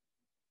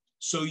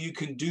 so you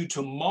can do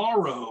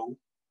tomorrow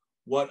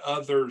what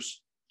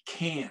others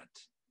can't.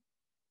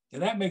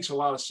 And that makes a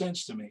lot of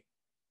sense to me.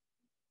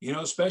 You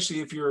know, especially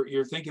if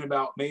you're thinking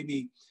about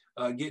maybe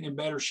getting in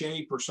better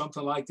shape or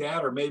something like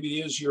that, or maybe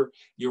it is you're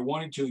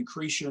wanting to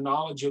increase your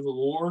knowledge of the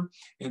Lord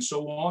and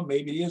so on.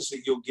 Maybe it is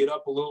that you'll get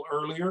up a little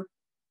earlier.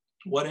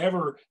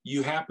 Whatever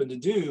you happen to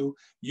do,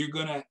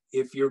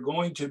 if you're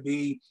going to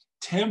be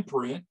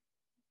temperate,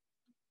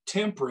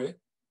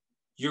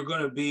 you're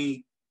going to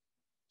be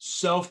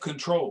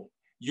self-controlled.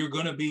 You're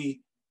going to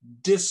be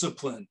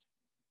disciplined.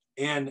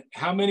 And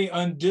how many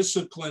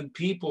undisciplined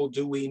people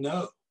do we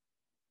know?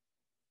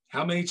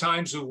 How many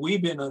times have we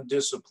been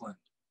undisciplined?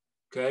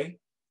 Okay.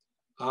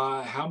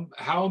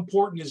 How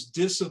important is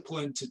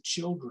discipline to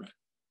children?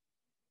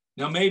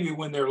 Now, maybe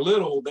when they're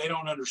little, they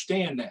don't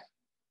understand that.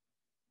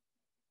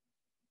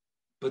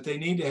 But they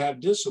need to have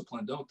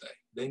discipline, don't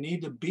they? They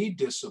need to be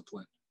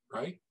disciplined,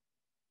 right?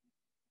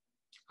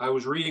 I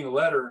was reading a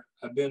letter.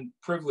 I've been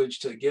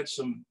privileged to get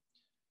some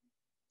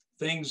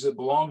things that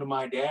belonged to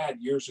my dad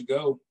years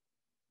ago.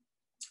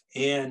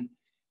 And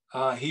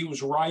he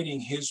was writing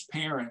his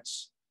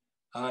parents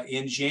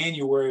in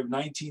January of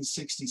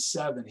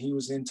 1967. He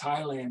was in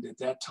Thailand at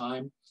that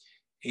time.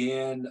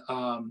 And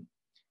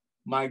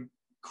my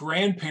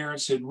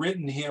grandparents had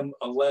written him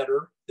a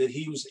letter that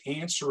he was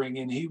answering,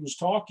 and he was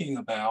talking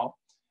about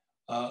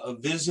a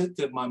visit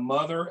that my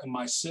mother and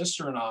my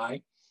sister and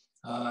I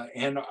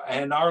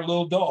and our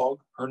little dog,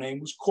 her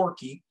name was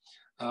Corky,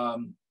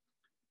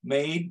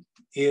 made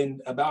in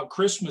about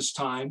Christmas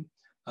time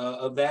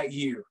of that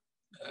year,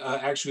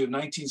 actually of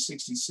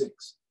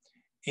 1966.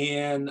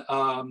 And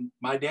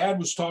my dad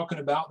was talking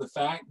about the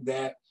fact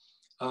that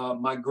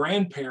my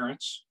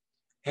grandparents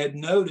had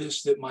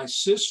noticed that my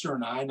sister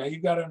and I, now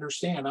you've got to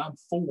understand, I'm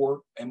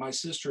 4, and my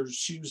sister,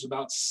 she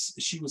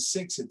was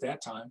 6 at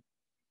that time.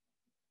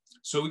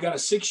 So we got a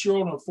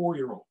 6-year-old and a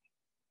 4-year-old.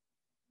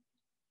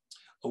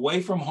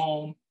 Away from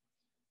home,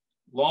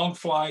 long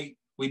flight.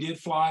 We did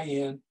fly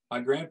in.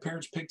 My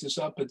grandparents picked us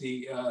up at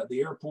the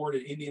airport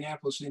at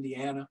Indianapolis,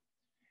 Indiana.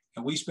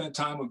 And we spent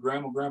time with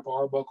Grandma and Grandpa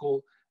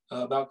Arbuckle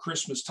about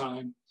Christmas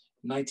time,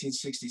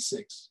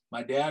 1966.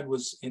 My dad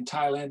was in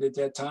Thailand at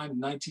that time,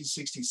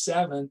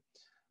 1967.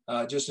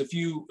 Just a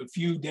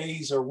few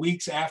days or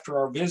weeks after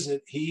our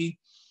visit, he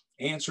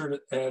answered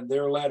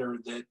their letter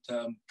that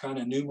kind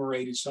of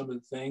enumerated some of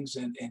the things,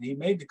 and he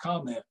made the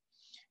comment.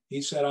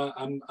 He said,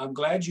 I'm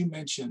glad you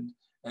mentioned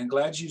and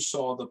glad you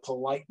saw the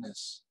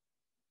politeness.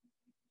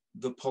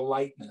 The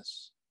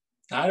politeness.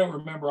 Now, I don't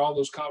remember all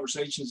those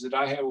conversations that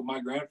I had with my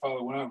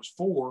grandfather when I was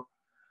 4,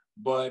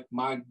 but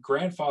my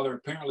grandfather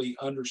apparently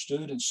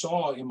understood and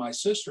saw in my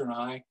sister and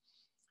I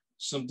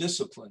some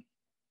discipline.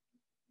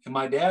 And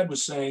my dad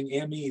was saying,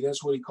 M.E.,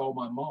 that's what he called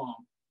my mom.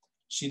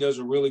 She does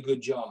a really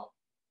good job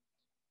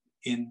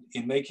in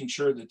making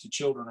sure that the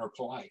children are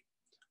polite.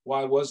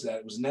 Why was that?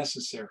 It was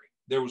necessary.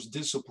 There was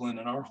discipline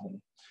in our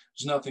home.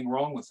 There's nothing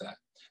wrong with that.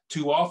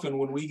 Too often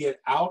when we get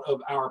out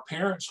of our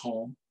parents'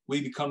 home,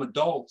 we become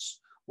adults.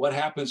 What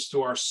happens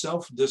to our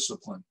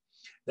self-discipline?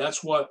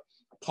 That's what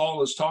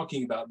Paul is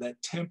talking about,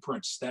 that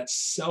temperance, that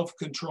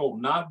self-control,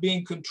 not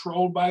being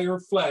controlled by your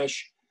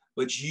flesh,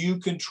 but you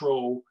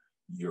control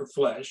your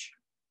flesh.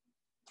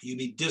 You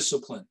be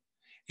disciplined.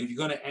 If you're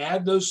going to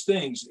add those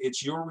things,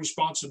 it's your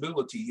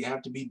responsibility. You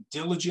have to be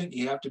diligent.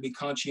 You have to be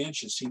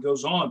conscientious. He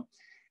goes on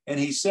and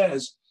he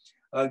says,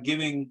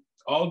 giving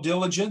all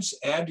diligence,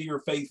 add to your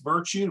faith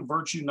virtue, to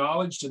virtue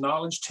knowledge, to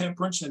knowledge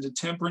temperance, and to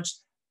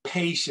temperance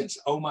patience.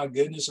 Oh my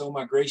goodness, oh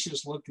my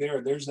gracious, look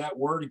there. There's that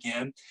word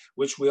again,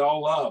 which we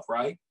all love,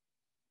 right?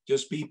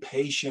 Just be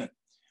patient.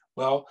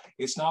 Well,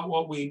 it's not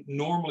what we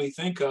normally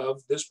think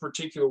of. This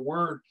particular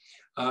word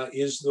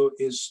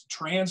is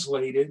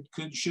translated,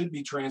 should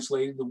be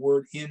translated, the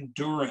word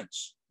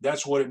endurance.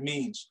 That's what it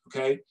means,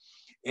 okay?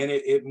 And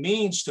it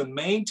means to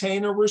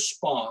maintain a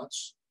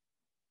response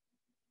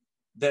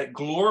that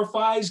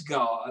glorifies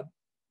God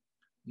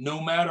no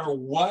matter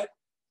what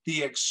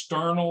the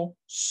external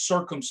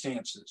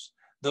circumstances.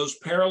 Those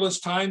perilous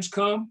times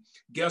come,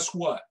 guess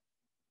what?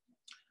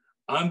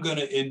 I'm going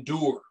to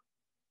endure.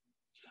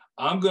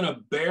 I'm going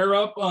to bear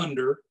up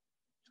under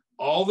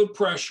all the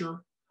pressure,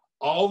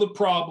 all the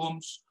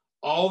problems,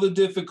 all the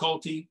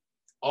difficulty,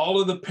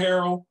 all of the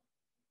peril,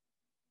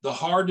 the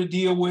hard to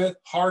deal with,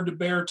 hard to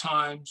bear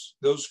times,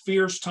 those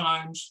fierce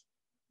times,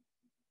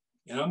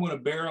 and I'm going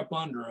to bear up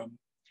under them,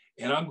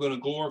 and I'm going to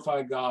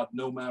glorify God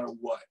no matter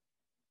what.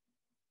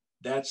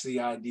 That's the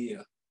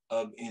idea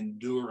of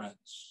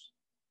endurance.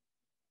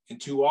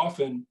 And too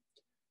often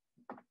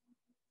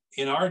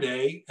in our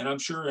day, and I'm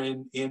sure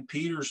in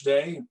Peter's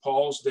day, in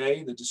Paul's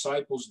day, the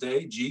disciples'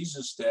 day,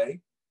 Jesus' day,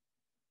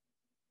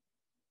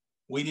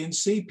 we didn't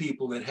see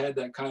people that had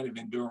that kind of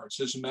endurance.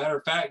 As a matter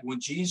of fact,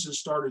 when Jesus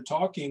started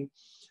talking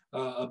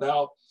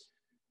about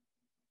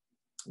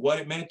what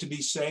it meant to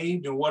be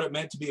saved and what it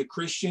meant to be a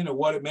Christian and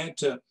what it meant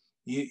to,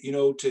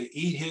 to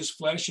eat his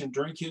flesh and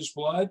drink his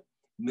blood.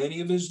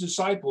 Many of his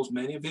disciples,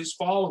 many of his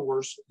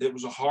followers, it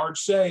was a hard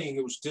saying.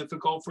 It was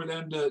difficult for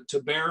them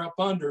to bear up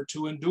under,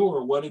 to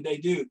endure. What did they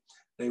do?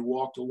 They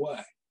walked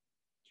away.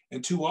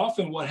 And too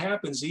often what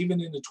happens, even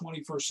in the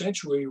 21st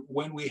century,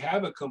 when we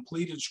have a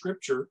completed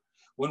scripture,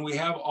 when we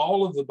have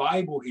all of the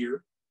Bible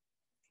here,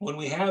 when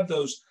we have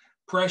those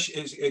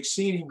precious,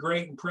 exceeding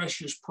great and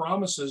precious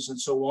promises and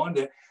so on,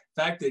 the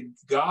fact that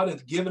God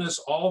hath given us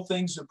all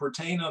things that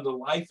pertain unto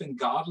life and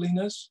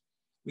godliness,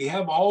 we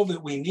have all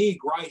that we need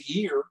right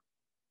here.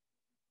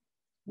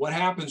 What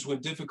happens when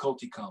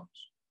difficulty comes?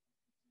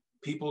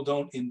 People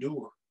don't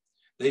endure.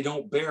 They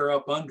don't bear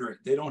up under it.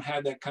 They don't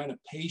have that kind of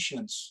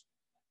patience,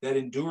 that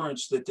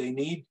endurance that they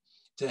need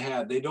to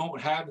have. They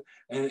don't have,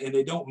 and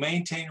they don't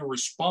maintain a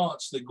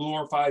response that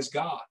glorifies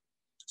God.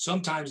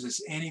 Sometimes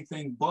it's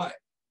anything but,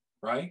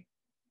 right?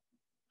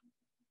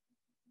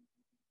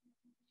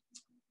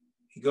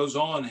 He goes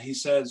on, he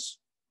says,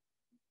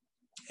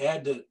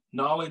 add to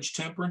knowledge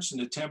temperance, and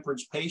to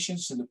temperance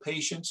patience, and to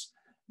patience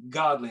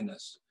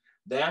godliness.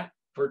 That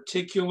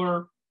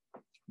particular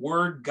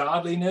word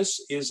godliness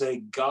is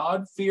a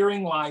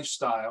God-fearing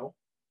lifestyle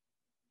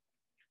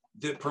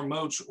that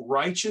promotes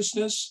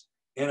righteousness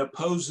and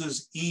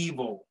opposes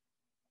evil.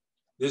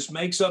 This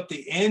makes up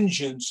the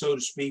engine, so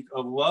to speak,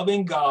 of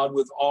loving God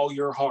with all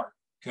your heart,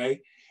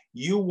 okay?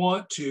 You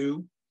want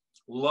to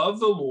love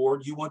the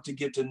Lord. You want to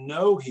get to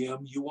know him.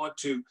 You want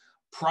to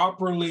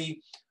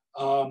properly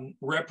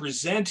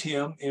represent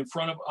him in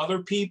front of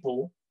other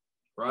people,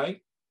 right?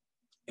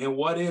 And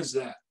what is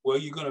that? Well,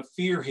 you're going to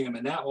fear him.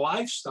 And that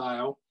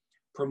lifestyle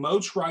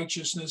promotes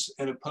righteousness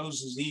and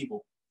opposes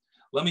evil.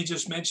 Let me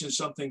just mention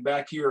something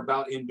back here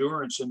about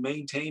endurance and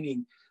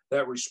maintaining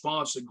that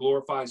response that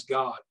glorifies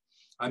God.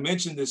 I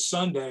mentioned this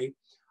Sunday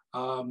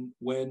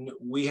when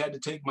we had to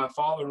take my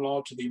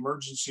father-in-law to the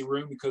emergency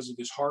room because of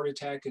his heart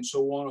attack and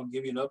so on. I'll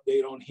give you an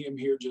update on him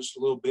here just a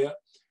little bit.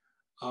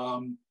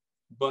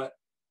 But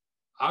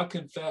I'll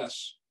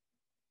confess,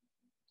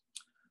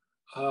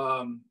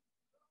 I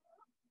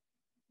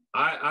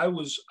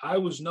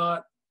was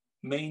not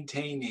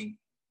maintaining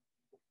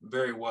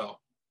very well.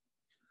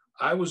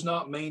 I was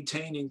not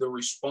maintaining the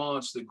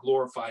response that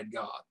glorified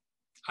God.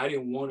 I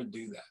didn't want to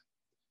do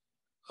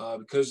that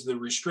because of the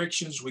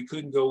restrictions. We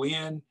couldn't go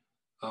in.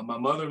 My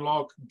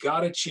mother-in-law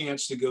got a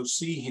chance to go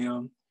see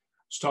him.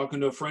 I was talking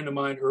to a friend of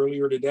mine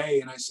earlier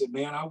today, and I said,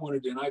 man, I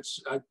wanted to, and I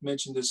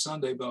mentioned this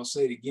Sunday, but I'll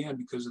say it again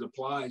because it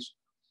applies.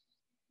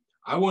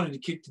 I wanted to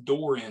kick the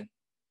door in,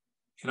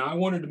 and I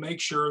wanted to make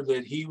sure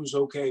that he was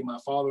okay. My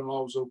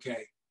father-in-law was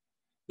okay.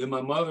 Then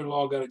my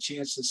mother-in-law got a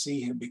chance to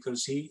see him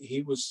because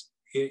he was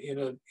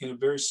in a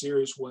very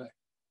serious way.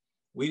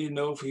 We didn't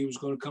know if he was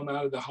going to come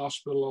out of the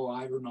hospital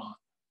alive or not.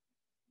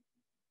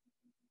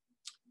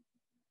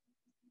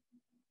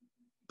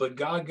 But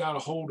God got a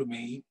hold of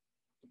me.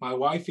 My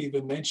wife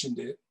even mentioned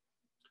it.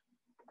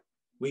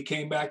 We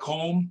came back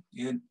home,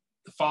 and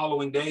the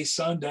following day,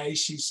 Sunday,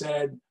 she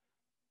said,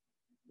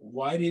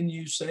 why didn't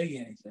you say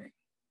anything?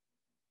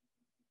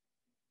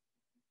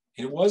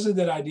 And it wasn't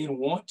that I didn't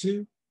want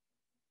to.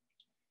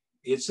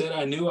 It said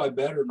I knew I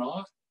better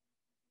not,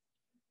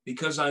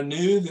 because I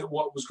knew that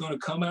what was going to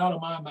come out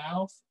of my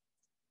mouth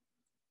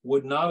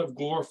would not have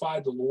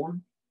glorified the Lord.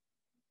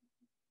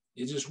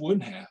 It just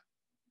wouldn't have.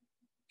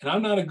 And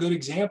I'm not a good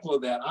example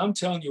of that. I'm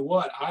telling you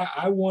what,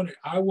 I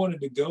wanted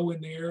to go in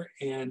there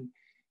and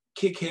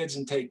kick heads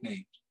and take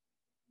names.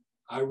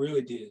 I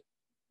really did.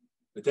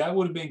 But that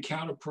would have been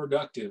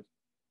counterproductive.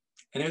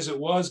 And as it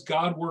was,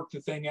 God worked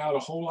the thing out a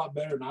whole lot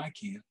better than I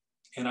can.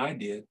 And I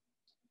did.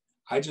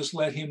 I just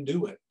let him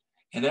do it.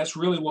 And that's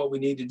really what we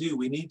need to do.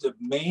 We need to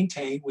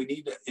maintain, we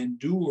need to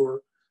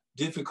endure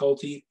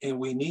difficulty, and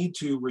we need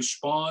to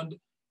respond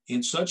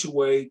in such a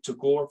way to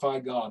glorify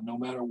God no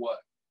matter what.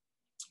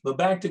 But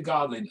back to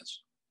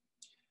godliness.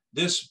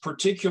 This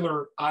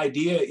particular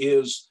idea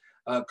is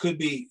could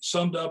be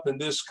summed up in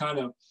this kind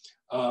of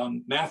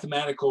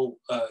mathematical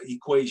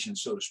equation,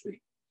 so to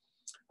speak.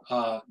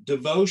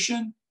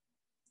 Devotion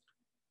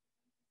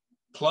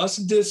plus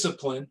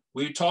discipline.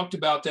 We talked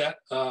about that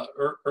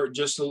or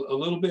just a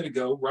little bit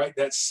ago, right?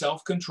 That's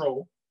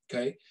self-control,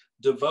 okay?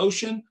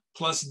 Devotion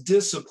plus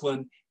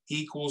discipline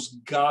equals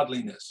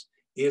godliness.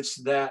 It's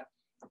that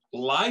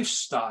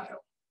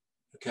lifestyle,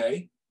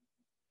 okay?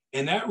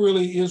 And that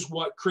really is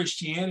what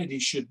Christianity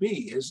should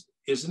be,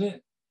 isn't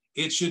it?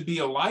 It should be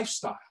a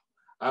lifestyle.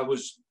 I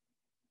was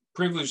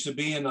privileged to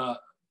be in a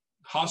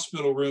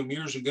hospital room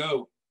years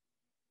ago.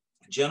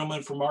 A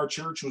gentleman from our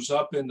church was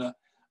up in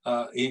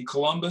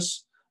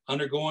Columbus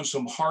undergoing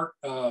some heart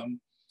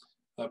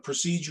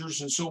procedures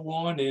and so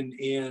on.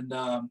 And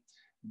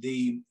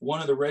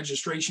one of the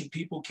registration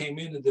people came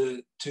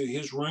into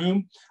his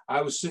room.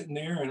 I was sitting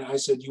there and I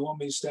said, "Do you want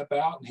me to step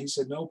out?" And he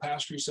said, "No,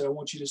 Pastor." He said, "I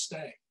want you to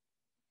stay."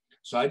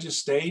 So I just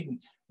stayed, and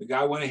the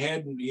guy went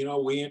ahead and,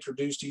 we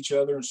introduced each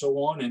other and so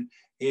on.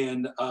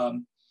 And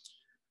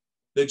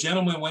the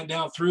gentleman went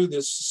down through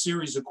this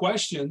series of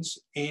questions,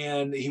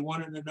 and he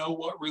wanted to know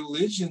what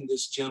religion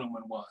this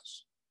gentleman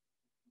was.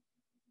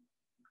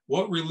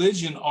 What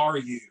religion are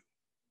you?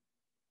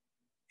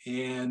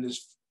 And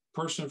this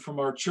person from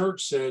our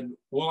church said,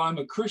 well, I'm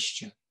a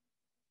Christian.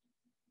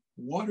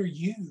 What are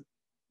you?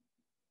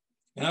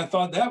 And I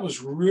thought that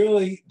was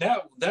really,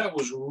 that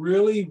was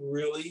really,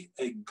 really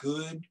a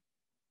good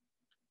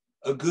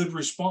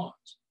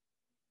response.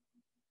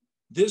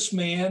 This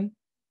man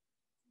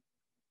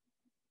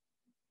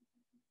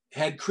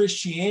had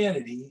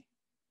Christianity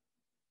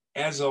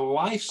as a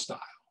lifestyle.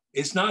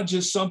 It's not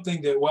just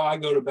something that, well, I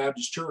go to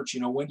Baptist church. You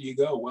know, when do you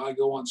go? Well, I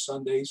go on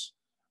Sundays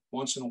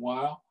once in a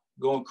while,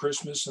 go on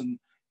Christmas and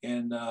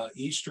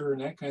Easter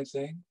and that kind of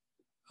thing.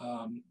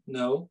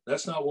 No,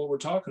 that's not what we're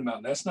talking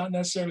about. That's not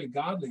necessarily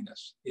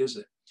godliness, is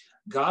it?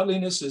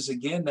 Godliness is,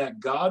 again, that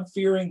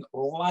God-fearing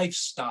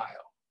lifestyle.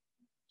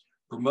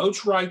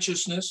 Promotes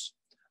righteousness,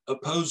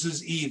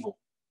 opposes evil.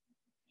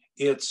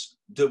 It's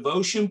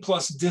devotion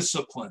plus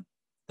discipline.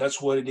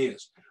 That's what it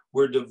is.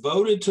 We're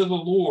devoted to the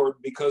Lord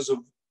because of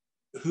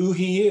who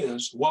he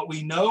is, what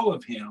we know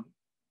of him,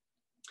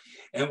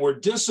 and we're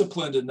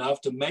disciplined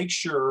enough to make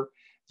sure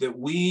that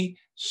we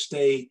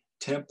stay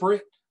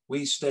temperate,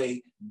 we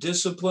stay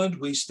disciplined,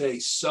 we stay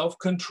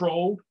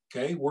self-controlled.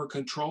 Okay, we're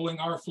controlling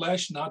our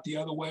flesh, not the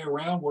other way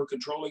around. We're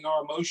controlling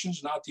our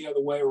emotions, not the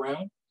other way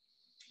around.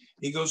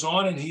 He goes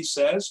on and he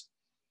says,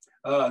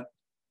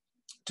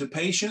 to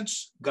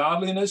patience,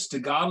 godliness, to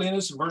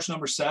godliness, verse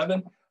number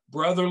 7,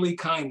 brotherly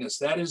kindness.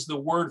 That is the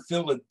word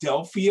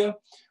Philadelphia.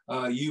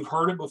 You've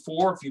heard it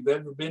before. If you've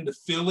ever been to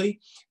Philly,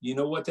 you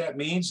know what that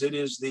means. It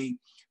is the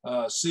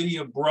city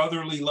of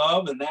brotherly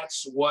love, and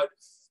that's what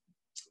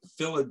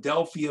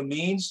Philadelphia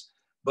means.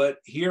 But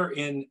here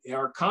in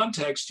our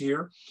context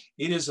here,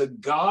 it is a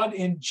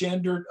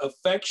God-engendered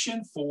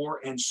affection for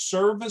and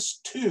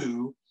service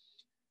to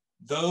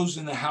those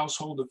in the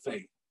household of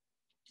faith,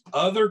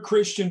 other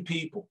Christian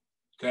people.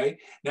 Okay.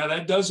 Now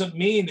that doesn't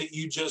mean that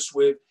you just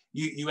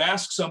you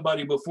ask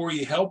somebody before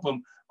you help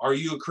them, are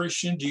you a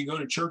Christian? Do you go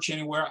to church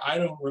anywhere? I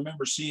don't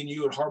remember seeing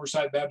you at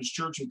HarborSite Baptist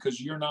Church,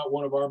 because you're not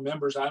one of our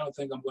members, I don't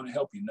think I'm going to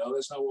help you. No,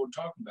 that's not what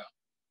we're talking about.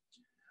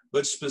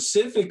 But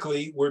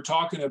specifically, we're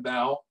talking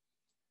about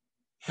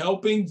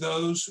helping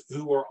those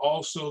who are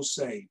also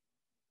saved.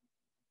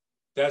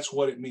 That's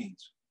what it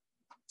means.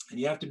 And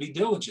you have to be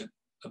diligent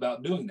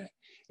about doing that.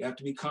 You have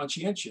to be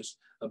conscientious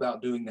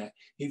about doing that.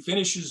 He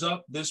finishes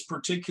up this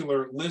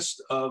particular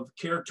list of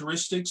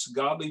characteristics,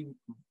 godly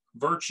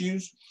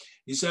virtues.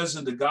 He says,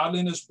 into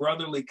godliness,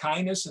 brotherly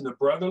kindness, and to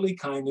brotherly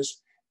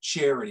kindness,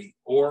 charity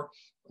or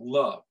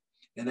love.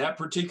 And that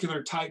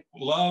particular type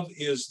of love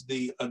is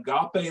the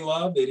agape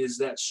love. It is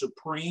that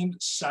supreme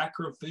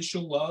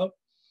sacrificial love.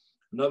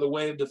 Another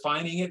way of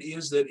defining it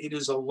is that it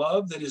is a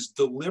love that is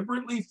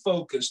deliberately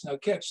focused. Now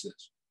catch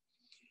this.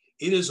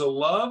 It is a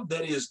love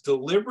that is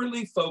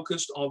deliberately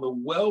focused on the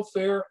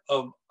welfare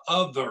of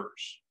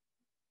others.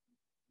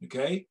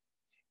 Okay?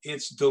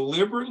 It's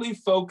deliberately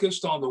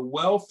focused on the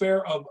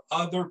welfare of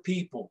other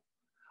people.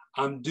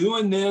 I'm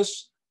doing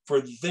this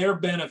for their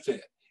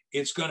benefit.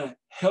 It's going to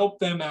help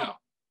them out.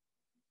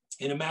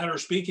 In a matter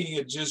of speaking,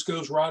 it just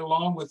goes right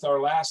along with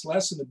our last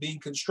lesson of being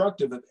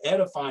constructive, of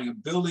edifying,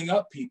 of building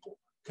up people.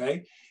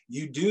 Okay?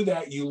 You do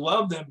that, you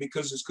love them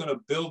because it's going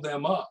to build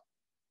them up.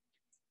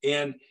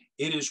 And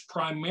it is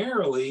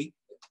primarily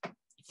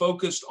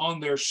focused on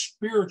their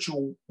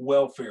spiritual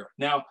welfare.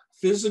 Now,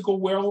 physical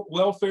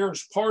welfare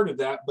is part of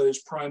that, but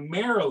it's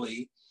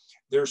primarily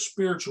their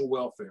spiritual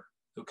welfare.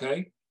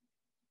 Okay?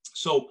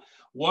 So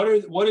what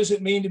does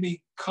it mean to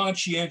be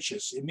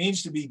conscientious? It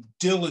means to be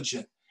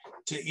diligent,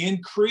 to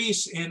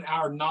increase in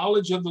our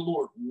knowledge of the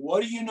Lord.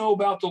 What do you know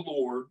about the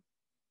Lord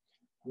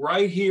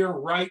right here,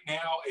 right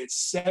now, at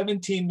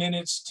 17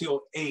 minutes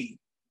till 8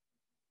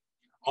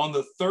 on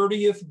the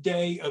 30th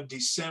day of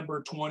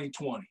December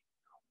 2020?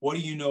 What do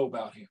you know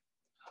about him?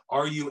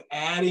 Are you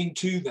adding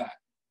to that?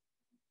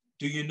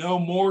 Do you know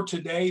more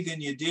today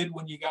than you did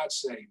when you got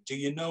saved? Do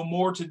you know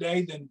more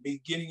today than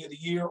beginning of the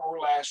year or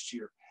last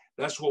year?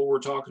 That's what we're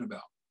talking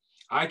about.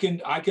 I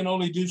can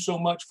only do so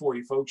much for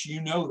you, folks.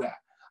 You know that.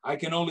 I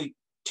can only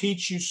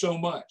teach you so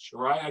much,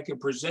 all right? I can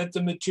present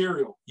the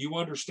material. You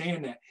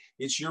understand that.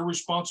 It's your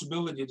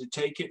responsibility to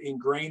take it,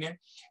 ingrain it,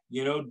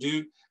 you know,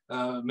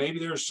 maybe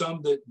there's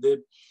some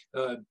that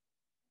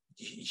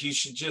you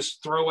should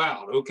just throw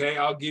out. Okay,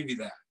 I'll give you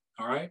that,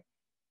 all right?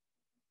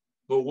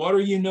 But what are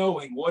you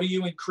knowing? What are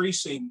you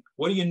increasing?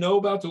 What do you know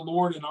about the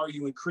Lord, and are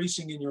you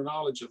increasing in your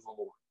knowledge of the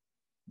Lord?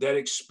 That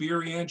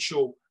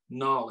experiential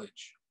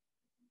knowledge.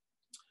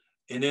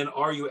 And then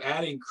are you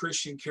adding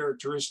Christian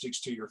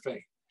characteristics to your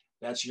faith?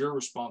 That's your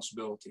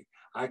responsibility.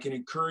 I can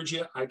encourage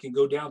you. I can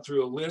go down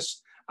through a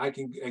list. I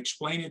can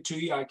explain it to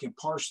you. I can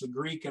parse the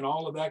Greek and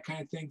all of that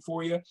kind of thing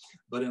for you.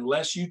 But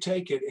unless you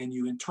take it and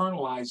you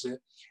internalize it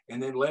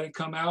and then let it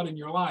come out in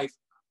your life,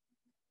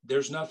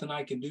 there's nothing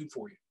I can do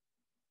for you.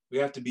 We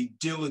have to be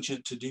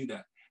diligent to do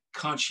that,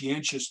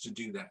 conscientious to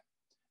do that.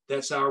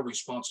 That's our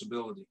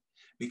responsibility.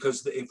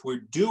 Because if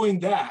we're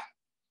doing that,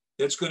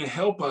 that's going to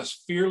help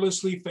us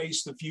fearlessly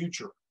face the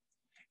future.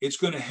 It's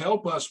going to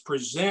help us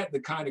present the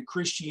kind of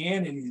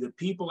Christianity that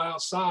people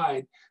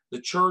outside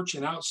the church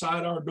and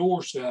outside our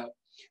doorstep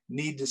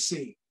need to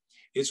see.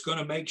 It's going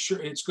to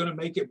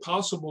make it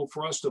possible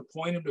for us to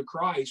point them to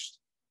Christ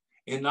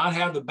and not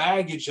have the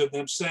baggage of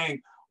them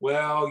saying,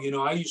 well, you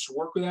know, I used to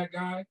work with that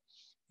guy.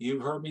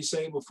 You've heard me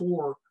say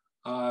before,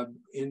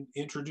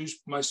 introduce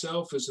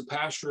myself as the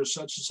pastor of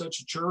such and such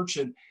a church.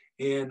 And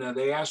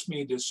they asked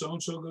me, does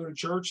so-and-so go to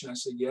church? And I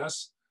said,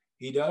 yes,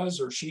 he does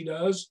or she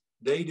does.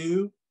 They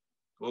do.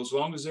 Well, as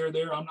long as they're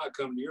there, I'm not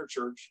coming to your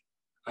church.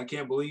 I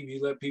can't believe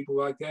you let people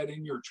like that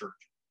in your church.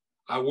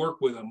 I work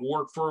with them,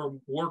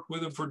 worked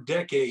with them for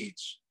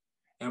decades.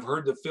 And I've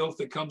heard the filth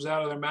that comes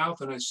out of their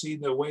mouth, and I see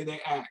the way they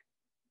act.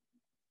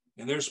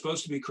 And they're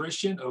supposed to be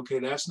Christian. Okay,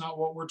 that's not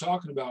what we're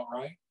talking about,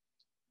 right?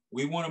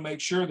 We want to make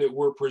sure that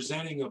we're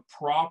presenting a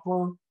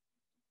proper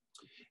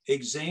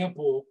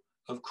example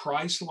of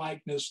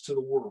Christ-likeness to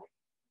the world.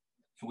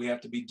 And we have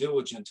to be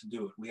diligent to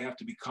do it. We have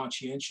to be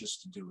conscientious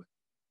to do it.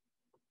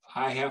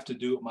 I have to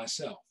do it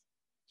myself.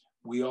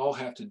 We all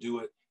have to do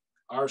it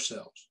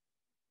ourselves.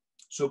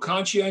 So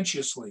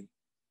conscientiously,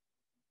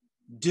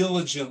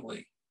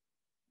 diligently,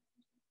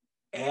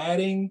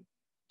 adding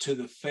to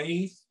the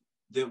faith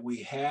that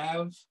we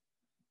have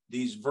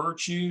these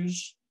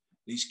virtues,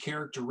 these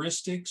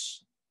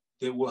characteristics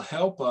that will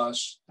help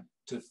us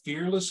to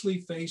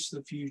fearlessly face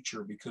the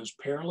future, because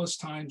perilous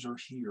times are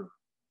here.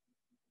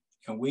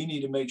 And we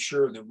need to make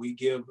sure that we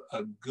give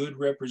a good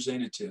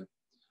representative,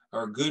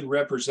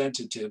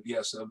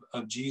 yes,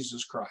 of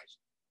Jesus Christ.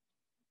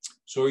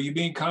 So are you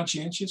being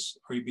conscientious?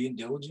 Are you being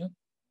diligent?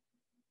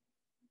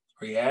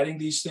 Are you adding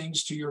these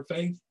things to your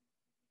faith?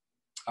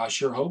 I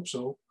sure hope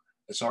so.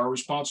 It's our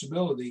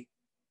responsibility.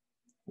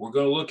 We're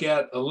going to look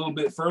at a little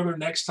bit further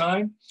next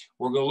time.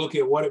 We're going to look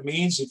at what it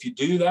means if you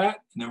do that.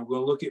 And then we're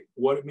going to look at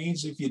what it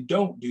means if you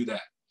don't do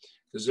that.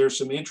 Because there's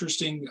some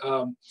interesting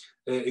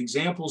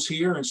examples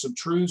here and some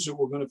truths that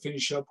we're going to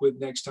finish up with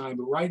next time.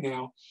 But right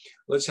now,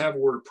 let's have a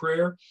word of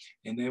prayer,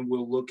 and then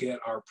we'll look at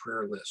our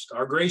prayer list.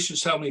 Our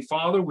gracious Heavenly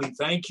Father, we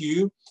thank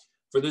you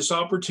for this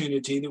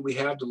opportunity that we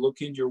have to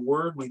look into your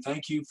word. We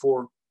thank you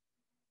for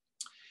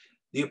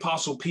the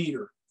Apostle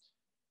Peter.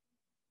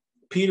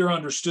 Peter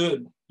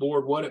understood,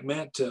 Lord, what it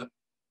meant to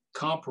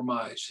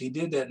compromise. He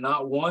did that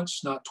not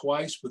once, not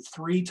twice, but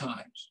 3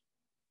 times.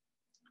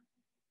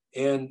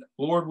 And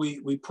Lord,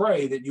 we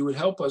pray that you would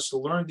help us to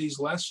learn these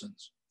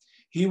lessons.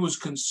 He was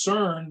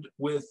concerned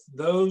with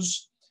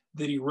those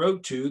that he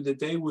wrote to, that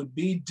they would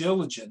be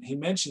diligent. He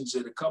mentions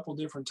it a couple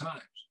different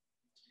times.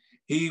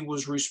 He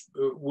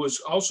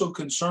was also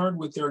concerned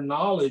with their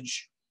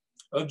knowledge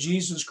of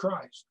Jesus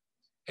Christ,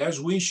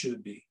 as we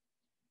should be.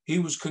 He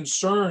was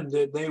concerned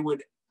that they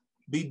would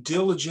be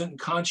diligent and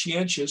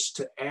conscientious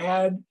to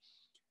add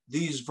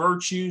these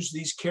virtues,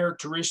 these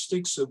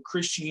characteristics of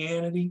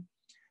Christianity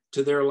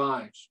to their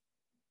lives.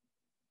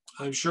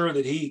 I'm sure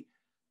that he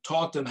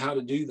taught them how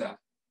to do that.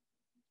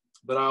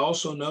 But I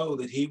also know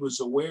that he was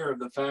aware of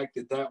the fact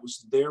that that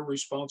was their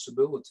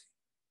responsibility.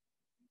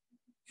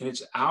 And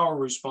it's our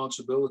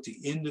responsibility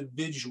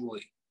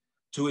individually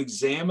to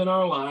examine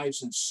our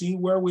lives and see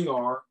where we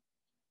are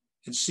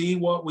and see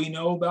what we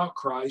know about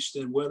Christ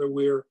and whether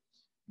we're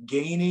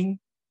gaining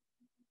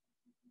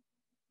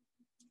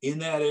in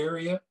that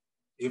area,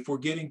 if we're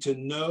getting to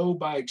know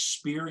by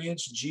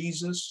experience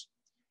Jesus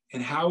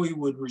and how he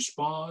would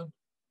respond,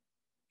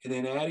 and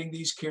then adding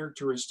these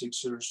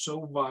characteristics that are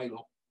so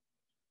vital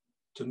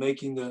to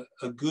making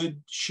a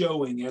good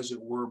showing, as it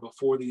were,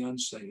 before the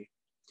unsaved.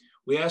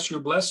 We ask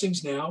your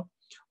blessings now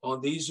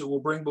on these that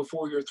we'll bring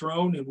before your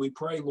throne, and we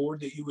pray,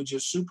 Lord, that you would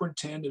just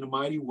superintend in a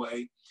mighty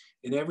way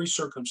in every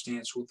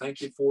circumstance. We'll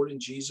thank you for it in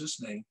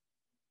Jesus' name.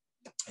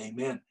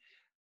 Amen.